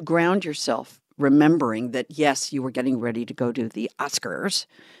 To ground yourself, remembering that, yes, you were getting ready to go to the Oscars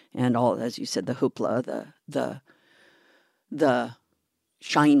and all, as you said, the hoopla, the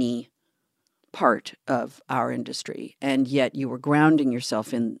shiny part of our industry. And yet you were grounding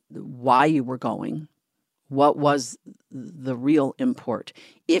yourself in why you were going, what was the real import.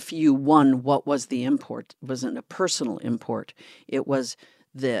 If you won, what was the import? It wasn't a personal import. It was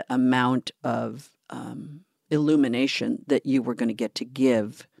the amount of illumination that you were going to get to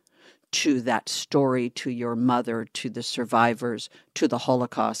give to that story, to your mother, to the survivors, to the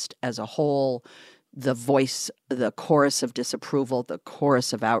Holocaust as a whole, the voice, the chorus of disapproval, the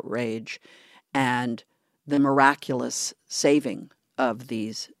chorus of outrage, and the miraculous saving of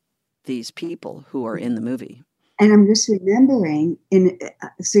these people who are in the movie. And I'm just remembering,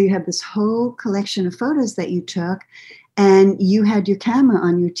 so you have this whole collection of photos that you took, and you had your camera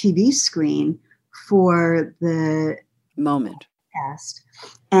on your TV screen for the moment. Past,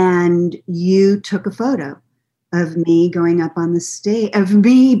 and you took a photo of me going up on the stage, of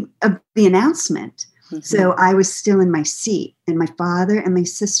the announcement. Mm-hmm. So I was still in my seat, and my father and my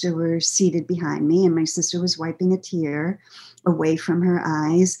sister were seated behind me, and my sister was wiping a tear away from her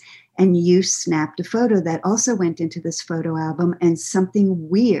eyes. And you snapped a photo that also went into this photo album, and something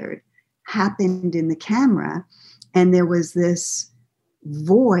weird happened in the camera. And there was this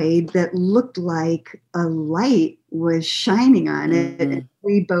void that looked like a light was shining on it. Mm-hmm. And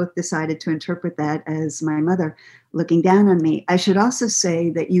we both decided to interpret that as my mother looking down on me. I should also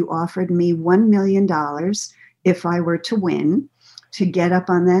say that you offered me $1 million if I were to win, to get up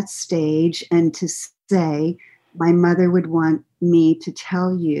on that stage and to say, my mother would want me to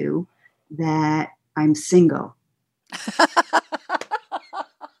tell you that I'm single.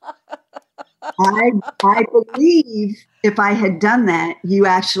 I believe if I had done that, you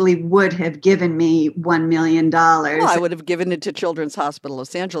actually would have given me $1 million. Well, I would have given it to Children's Hospital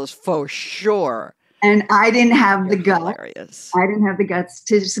Los Angeles for sure. And I didn't have You're the guts. hilarious. I didn't have the guts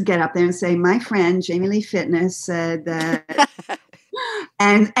to just get up there and say, my friend Jamie Lee Fitness said that.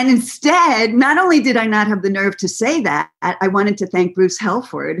 and instead, not only did I not have the nerve to say that, I wanted to thank Bruce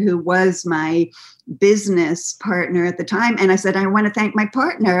Helford, who was my business partner at the time. And I said, I want to thank my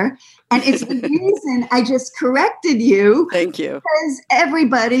partner. And it's the reason I just corrected you. Thank you. Because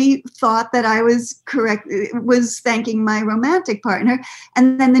everybody thought that I was thanking my romantic partner.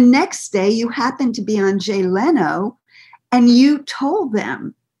 And then the next day you happened to be on Jay Leno and you told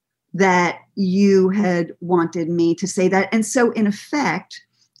them that you had wanted me to say that. And so in effect,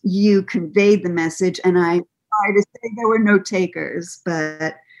 you conveyed the message, and I tried to say there were no takers,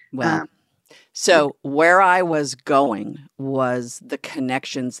 but well, so where I was going was the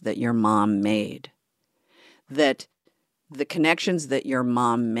connections that your mom made. That the connections that your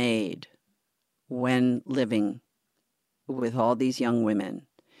mom made when living with all these young women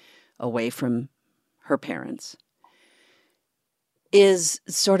away from her parents is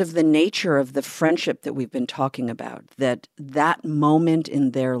sort of the nature of the friendship that we've been talking about. That moment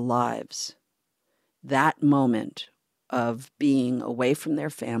in their lives, that moment of being away from their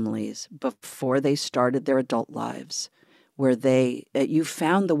families before they started their adult lives, where you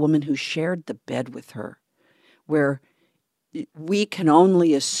found the woman who shared the bed with her, where we can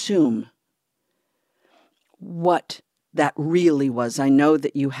only assume what that really was. I know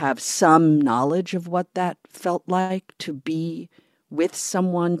that you have some knowledge of what that felt like to be with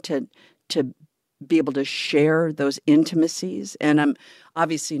someone, to be able to share those intimacies. And I'm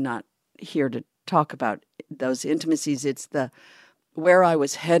obviously not here to talk about those intimacies. It's where I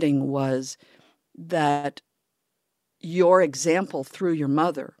was heading was that your example through your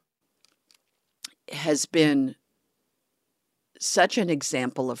mother has been such an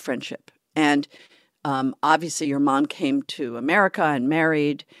example of friendship. And obviously your mom came to America and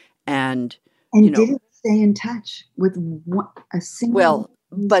married and didn't stay in touch with a single. Well,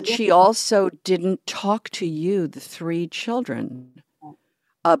 but she also didn't talk to you, the three children,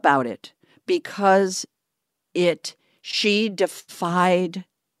 about it because she defied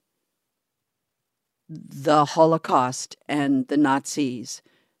the Holocaust and the Nazis.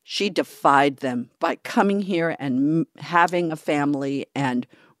 She defied them by coming here and having a family and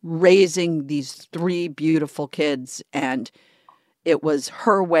raising these three beautiful kids. And it was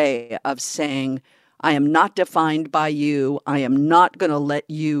her way of saying, I am not defined by you. I am not going to let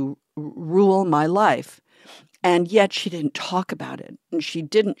you rule my life. And yet she didn't talk about it. And she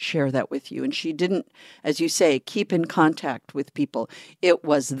didn't share that with you. And she didn't, as you say, keep in contact with people. It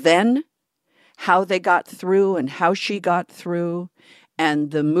was then how they got through and how she got through. And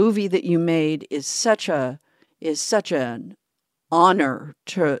the movie that you made is such an honor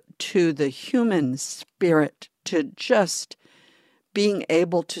to the human spirit, to just being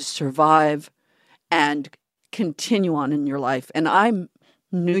able to survive and continue on in your life. And I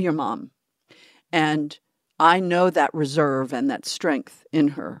knew your mom, and I know that reserve and that strength in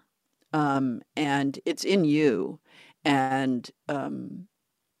her, and it's in you. And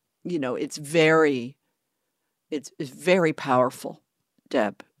it's very powerful,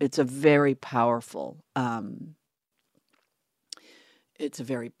 Deb. It's very powerful. I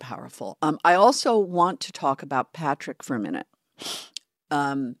also want to talk about Patrick for a minute.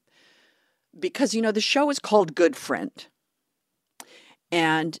 Because, the show is called Good Friend.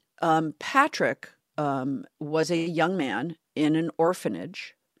 And Patrick was a young man in an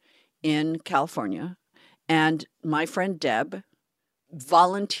orphanage in California. And my friend Deb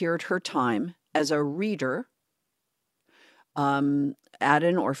volunteered her time as a reader at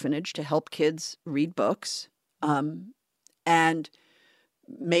an orphanage to help kids read books, and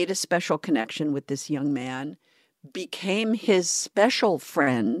made a special connection with this young man, became his special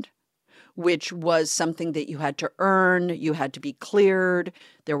friend, which was something that you had to earn, you had to be cleared.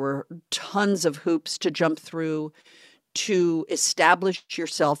 There were tons of hoops to jump through to establish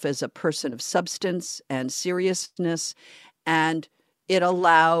yourself as a person of substance and seriousness. And it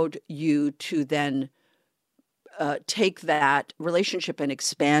allowed you to then take that relationship and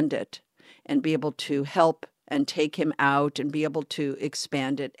expand it and be able to help and take him out and be able to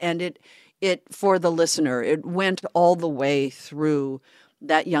expand it. And it for the listener, it went all the way through.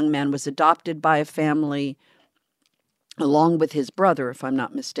 That young man was adopted by a family along with his brother, if I'm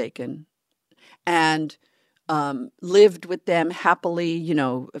not mistaken, and lived with them happily,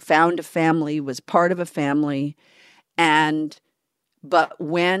 found a family, was part of a family. But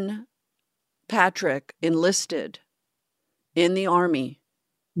when Patrick enlisted in the Army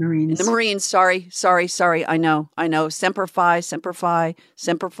Marines. In the Marines, sorry. I know. Semper Fi,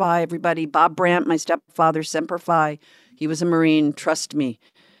 everybody. Bob Brandt, my stepfather, Semper Fi. He was a Marine, trust me.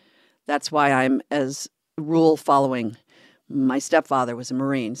 That's why I'm as rule following. My stepfather was a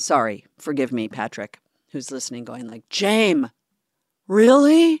Marine. Sorry, forgive me, Patrick, who's listening, going like, James,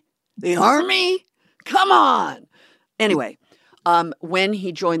 really? The Army? Come on. Anyway, when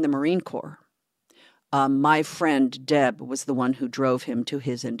he joined the Marine Corps, my friend Deb was the one who drove him to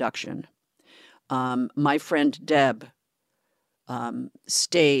his induction. My friend Deb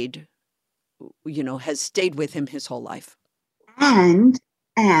stayed, has stayed with him his whole life.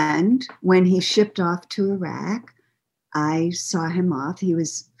 And when he shipped off to Iraq, I saw him off. He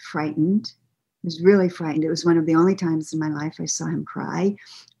was frightened. He was really frightened. It was one of the only times in my life I saw him cry.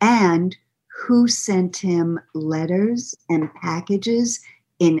 And who sent him letters and packages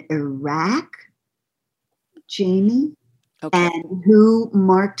in Iraq? Jamie. Okay. And who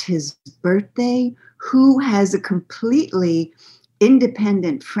marked his birthday? Who has a completely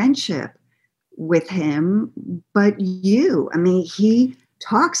independent friendship with him but you? I mean, he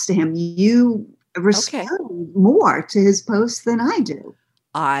talks to him. You respond more to his posts than I do.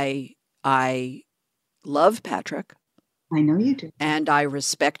 I love Patrick. I know you do. And I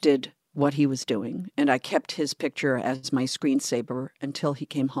respected what he was doing. And I kept his picture as my screensaver until he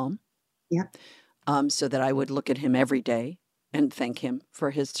came home. Yep. So that I would look at him every day and thank him for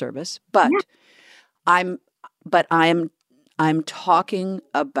his service. But yeah. I'm talking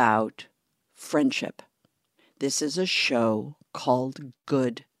about friendship. This is a show called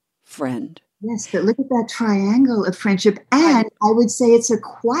Good Friend. Yes, but look at that triangle of friendship. And I would say it's a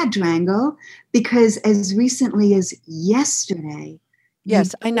quadrangle because as recently as yesterday.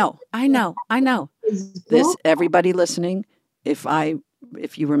 Yes, I know. This, everybody listening, if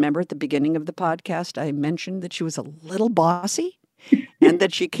you remember at the beginning of the podcast, I mentioned that she was a little bossy and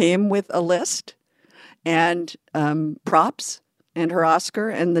that she came with a list and props and her Oscar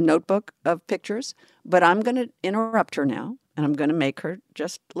and the notebook of pictures. But I'm going to interrupt her now and I'm going to make her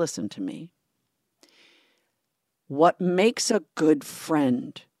just listen to me. What makes a good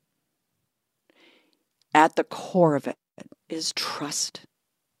friend at the core of it is trust.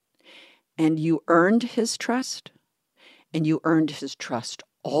 And you earned his trust. And you earned his trust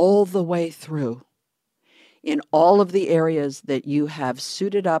all the way through in all of the areas that you have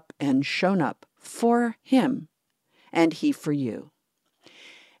suited up and shown up for him and he for you.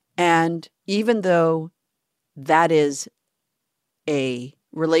 And even though that is a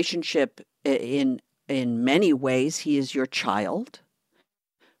relationship in many ways, he is your child.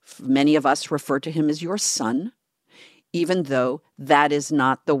 Many of us refer to him as your son, even though that is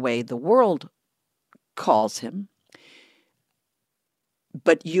not the way the world calls him.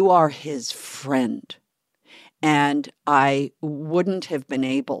 But you are his friend. And I wouldn't have been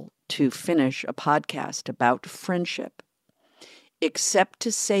able to finish a podcast about friendship except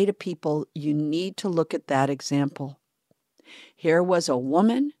to say to people, you need to look at that example. Here was a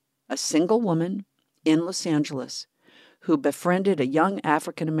woman, a single woman in Los Angeles, who befriended a young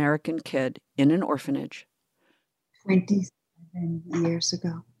African-American kid in an orphanage. 27 years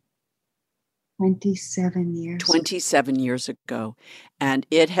ago. 27 years. 27 years ago. And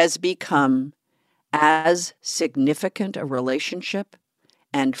it has become as significant a relationship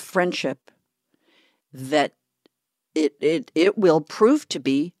and friendship that it will prove to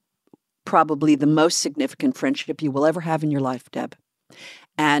be probably the most significant friendship you will ever have in your life, Deb.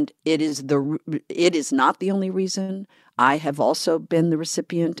 And it is not the only reason. I have also been the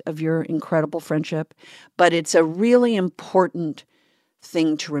recipient of your incredible friendship, but it's a really important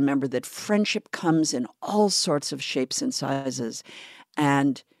thing to remember that friendship comes in all sorts of shapes and sizes.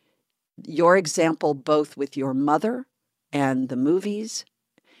 And your example, both with your mother and the movies,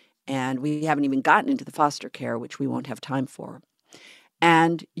 and we haven't even gotten into the foster care, which we won't have time for,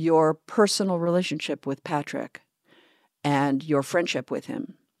 and your personal relationship with Patrick, and your friendship with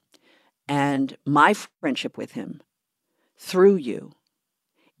him, and my friendship with him through you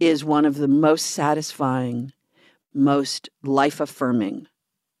is one of the most satisfying, most life-affirming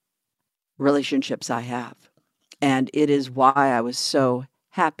relationships I have. And it is why I was so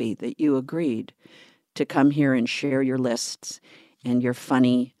happy that you agreed to come here and share your lists and your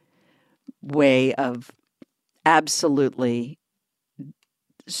funny way of absolutely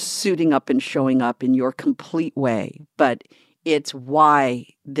suiting up and showing up in your complete way. But it's why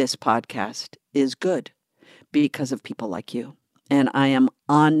this podcast is good, because of people like you. And I am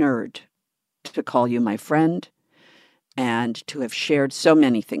honored to call you my friend and to have shared so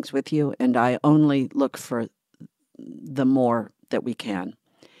many things with you. And I only look for the more that we can.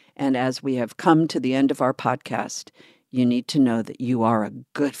 And as we have come to the end of our podcast, you need to know that you are a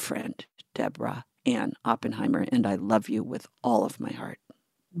good friend, Deborah Ann Oppenheimer, and I love you with all of my heart.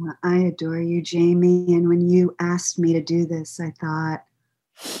 Well, I adore you, Jamie. And when you asked me to do this, I thought,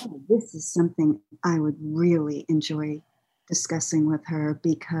 this is something I would really enjoy discussing with her,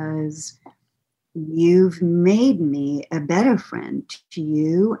 because you've made me a better friend to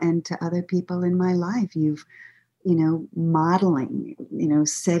you and to other people in my life. You've, modeling,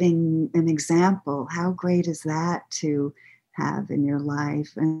 setting an example. How great is that to have in your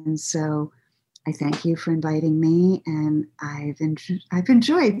life? And so I thank you for inviting me, and I've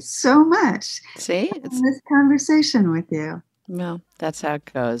enjoyed so much this conversation with you. Well, that's how it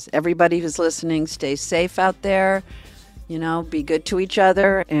goes. Everybody who's listening, stay safe out there. Be good to each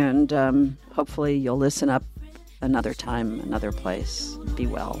other, and hopefully you'll listen up another time, another place. Be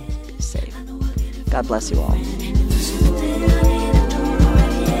well, be safe. God bless you all.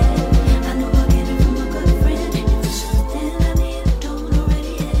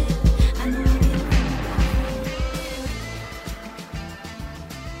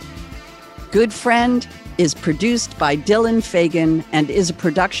 Good Friend is produced by Dylan Fagan and is a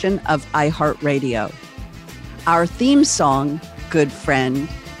production of iHeartRadio. Our theme song, Good Friend,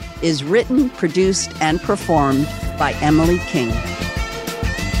 is written, produced, and performed by Emily King.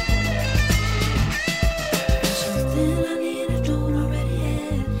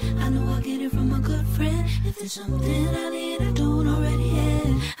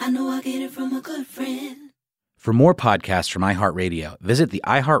 For more podcasts from iHeartRadio, visit the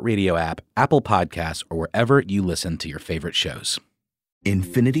iHeartRadio app, Apple Podcasts, or wherever you listen to your favorite shows.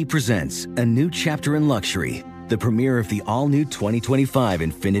 Infiniti presents a new chapter in luxury, the premiere of the all-new 2025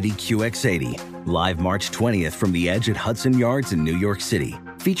 Infiniti QX80, live March 20th from the Edge at Hudson Yards in New York City,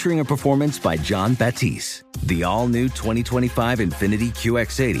 featuring a performance by John Batiste. The all-new 2025 Infiniti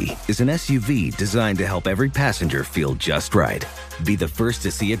QX80 is an SUV designed to help every passenger feel just right. Be the first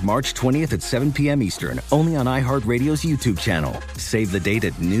to see it March 20th at 7 p.m. Eastern, only on iHeartRadio's YouTube channel. Save the date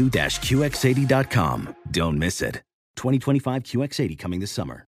at new-QX80.com. Don't miss it. 2025 QX80 coming this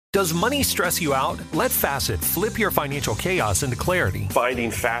summer. Does money stress you out? Let Facet flip your financial chaos into clarity. Finding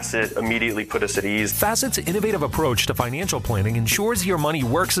Facet immediately put us at ease. Facet's innovative approach to financial planning ensures your money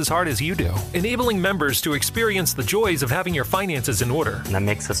works as hard as you do, enabling members to experience the joys of having your finances in order. And that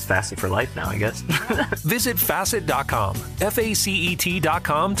makes us Facet for life now, I guess. Visit Facet.com,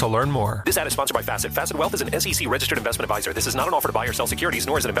 FACET.com to learn more. This ad is sponsored by Facet. Facet Wealth is an SEC registered investment advisor. This is not an offer to buy or sell securities,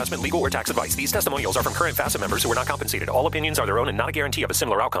 nor is it investment, legal, or tax advice. These testimonials are from current Facet members who are not compensated. All opinions are their own and not a guarantee of a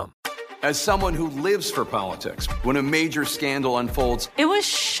similar outcome. As someone who lives for politics, when a major scandal unfolds, it was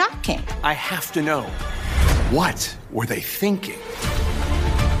shocking. I have to know, what were they thinking?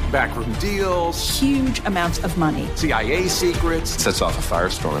 Backroom deals, huge amounts of money, CIA secrets, sets off a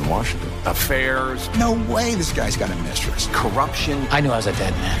firestorm in Washington, affairs. No way this guy's got a mistress. Corruption. I knew I was a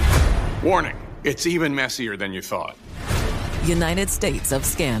dead man. Warning, it's even messier than you thought. United States of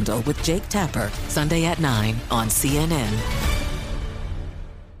Scandal with Jake Tapper, Sunday at 9 on CNN.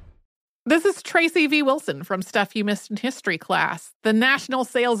 This is Tracy V. Wilson from Stuff You Missed in History class. The national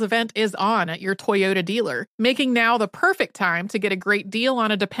sales event is on at your Toyota dealer, making now the perfect time to get a great deal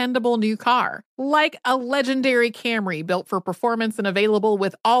on a dependable new car. Like a legendary Camry built for performance and available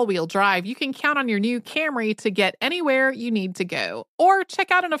with all-wheel drive, you can count on your new Camry to get anywhere you need to go. Or check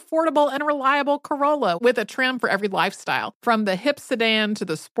out an affordable and reliable Corolla with a trim for every lifestyle. From the hip sedan to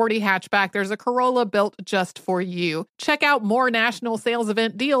the sporty hatchback, there's a Corolla built just for you. Check out more national sales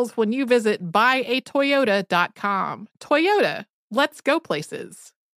event deals when you visit buyatoyota.com. Toyota, let's go places.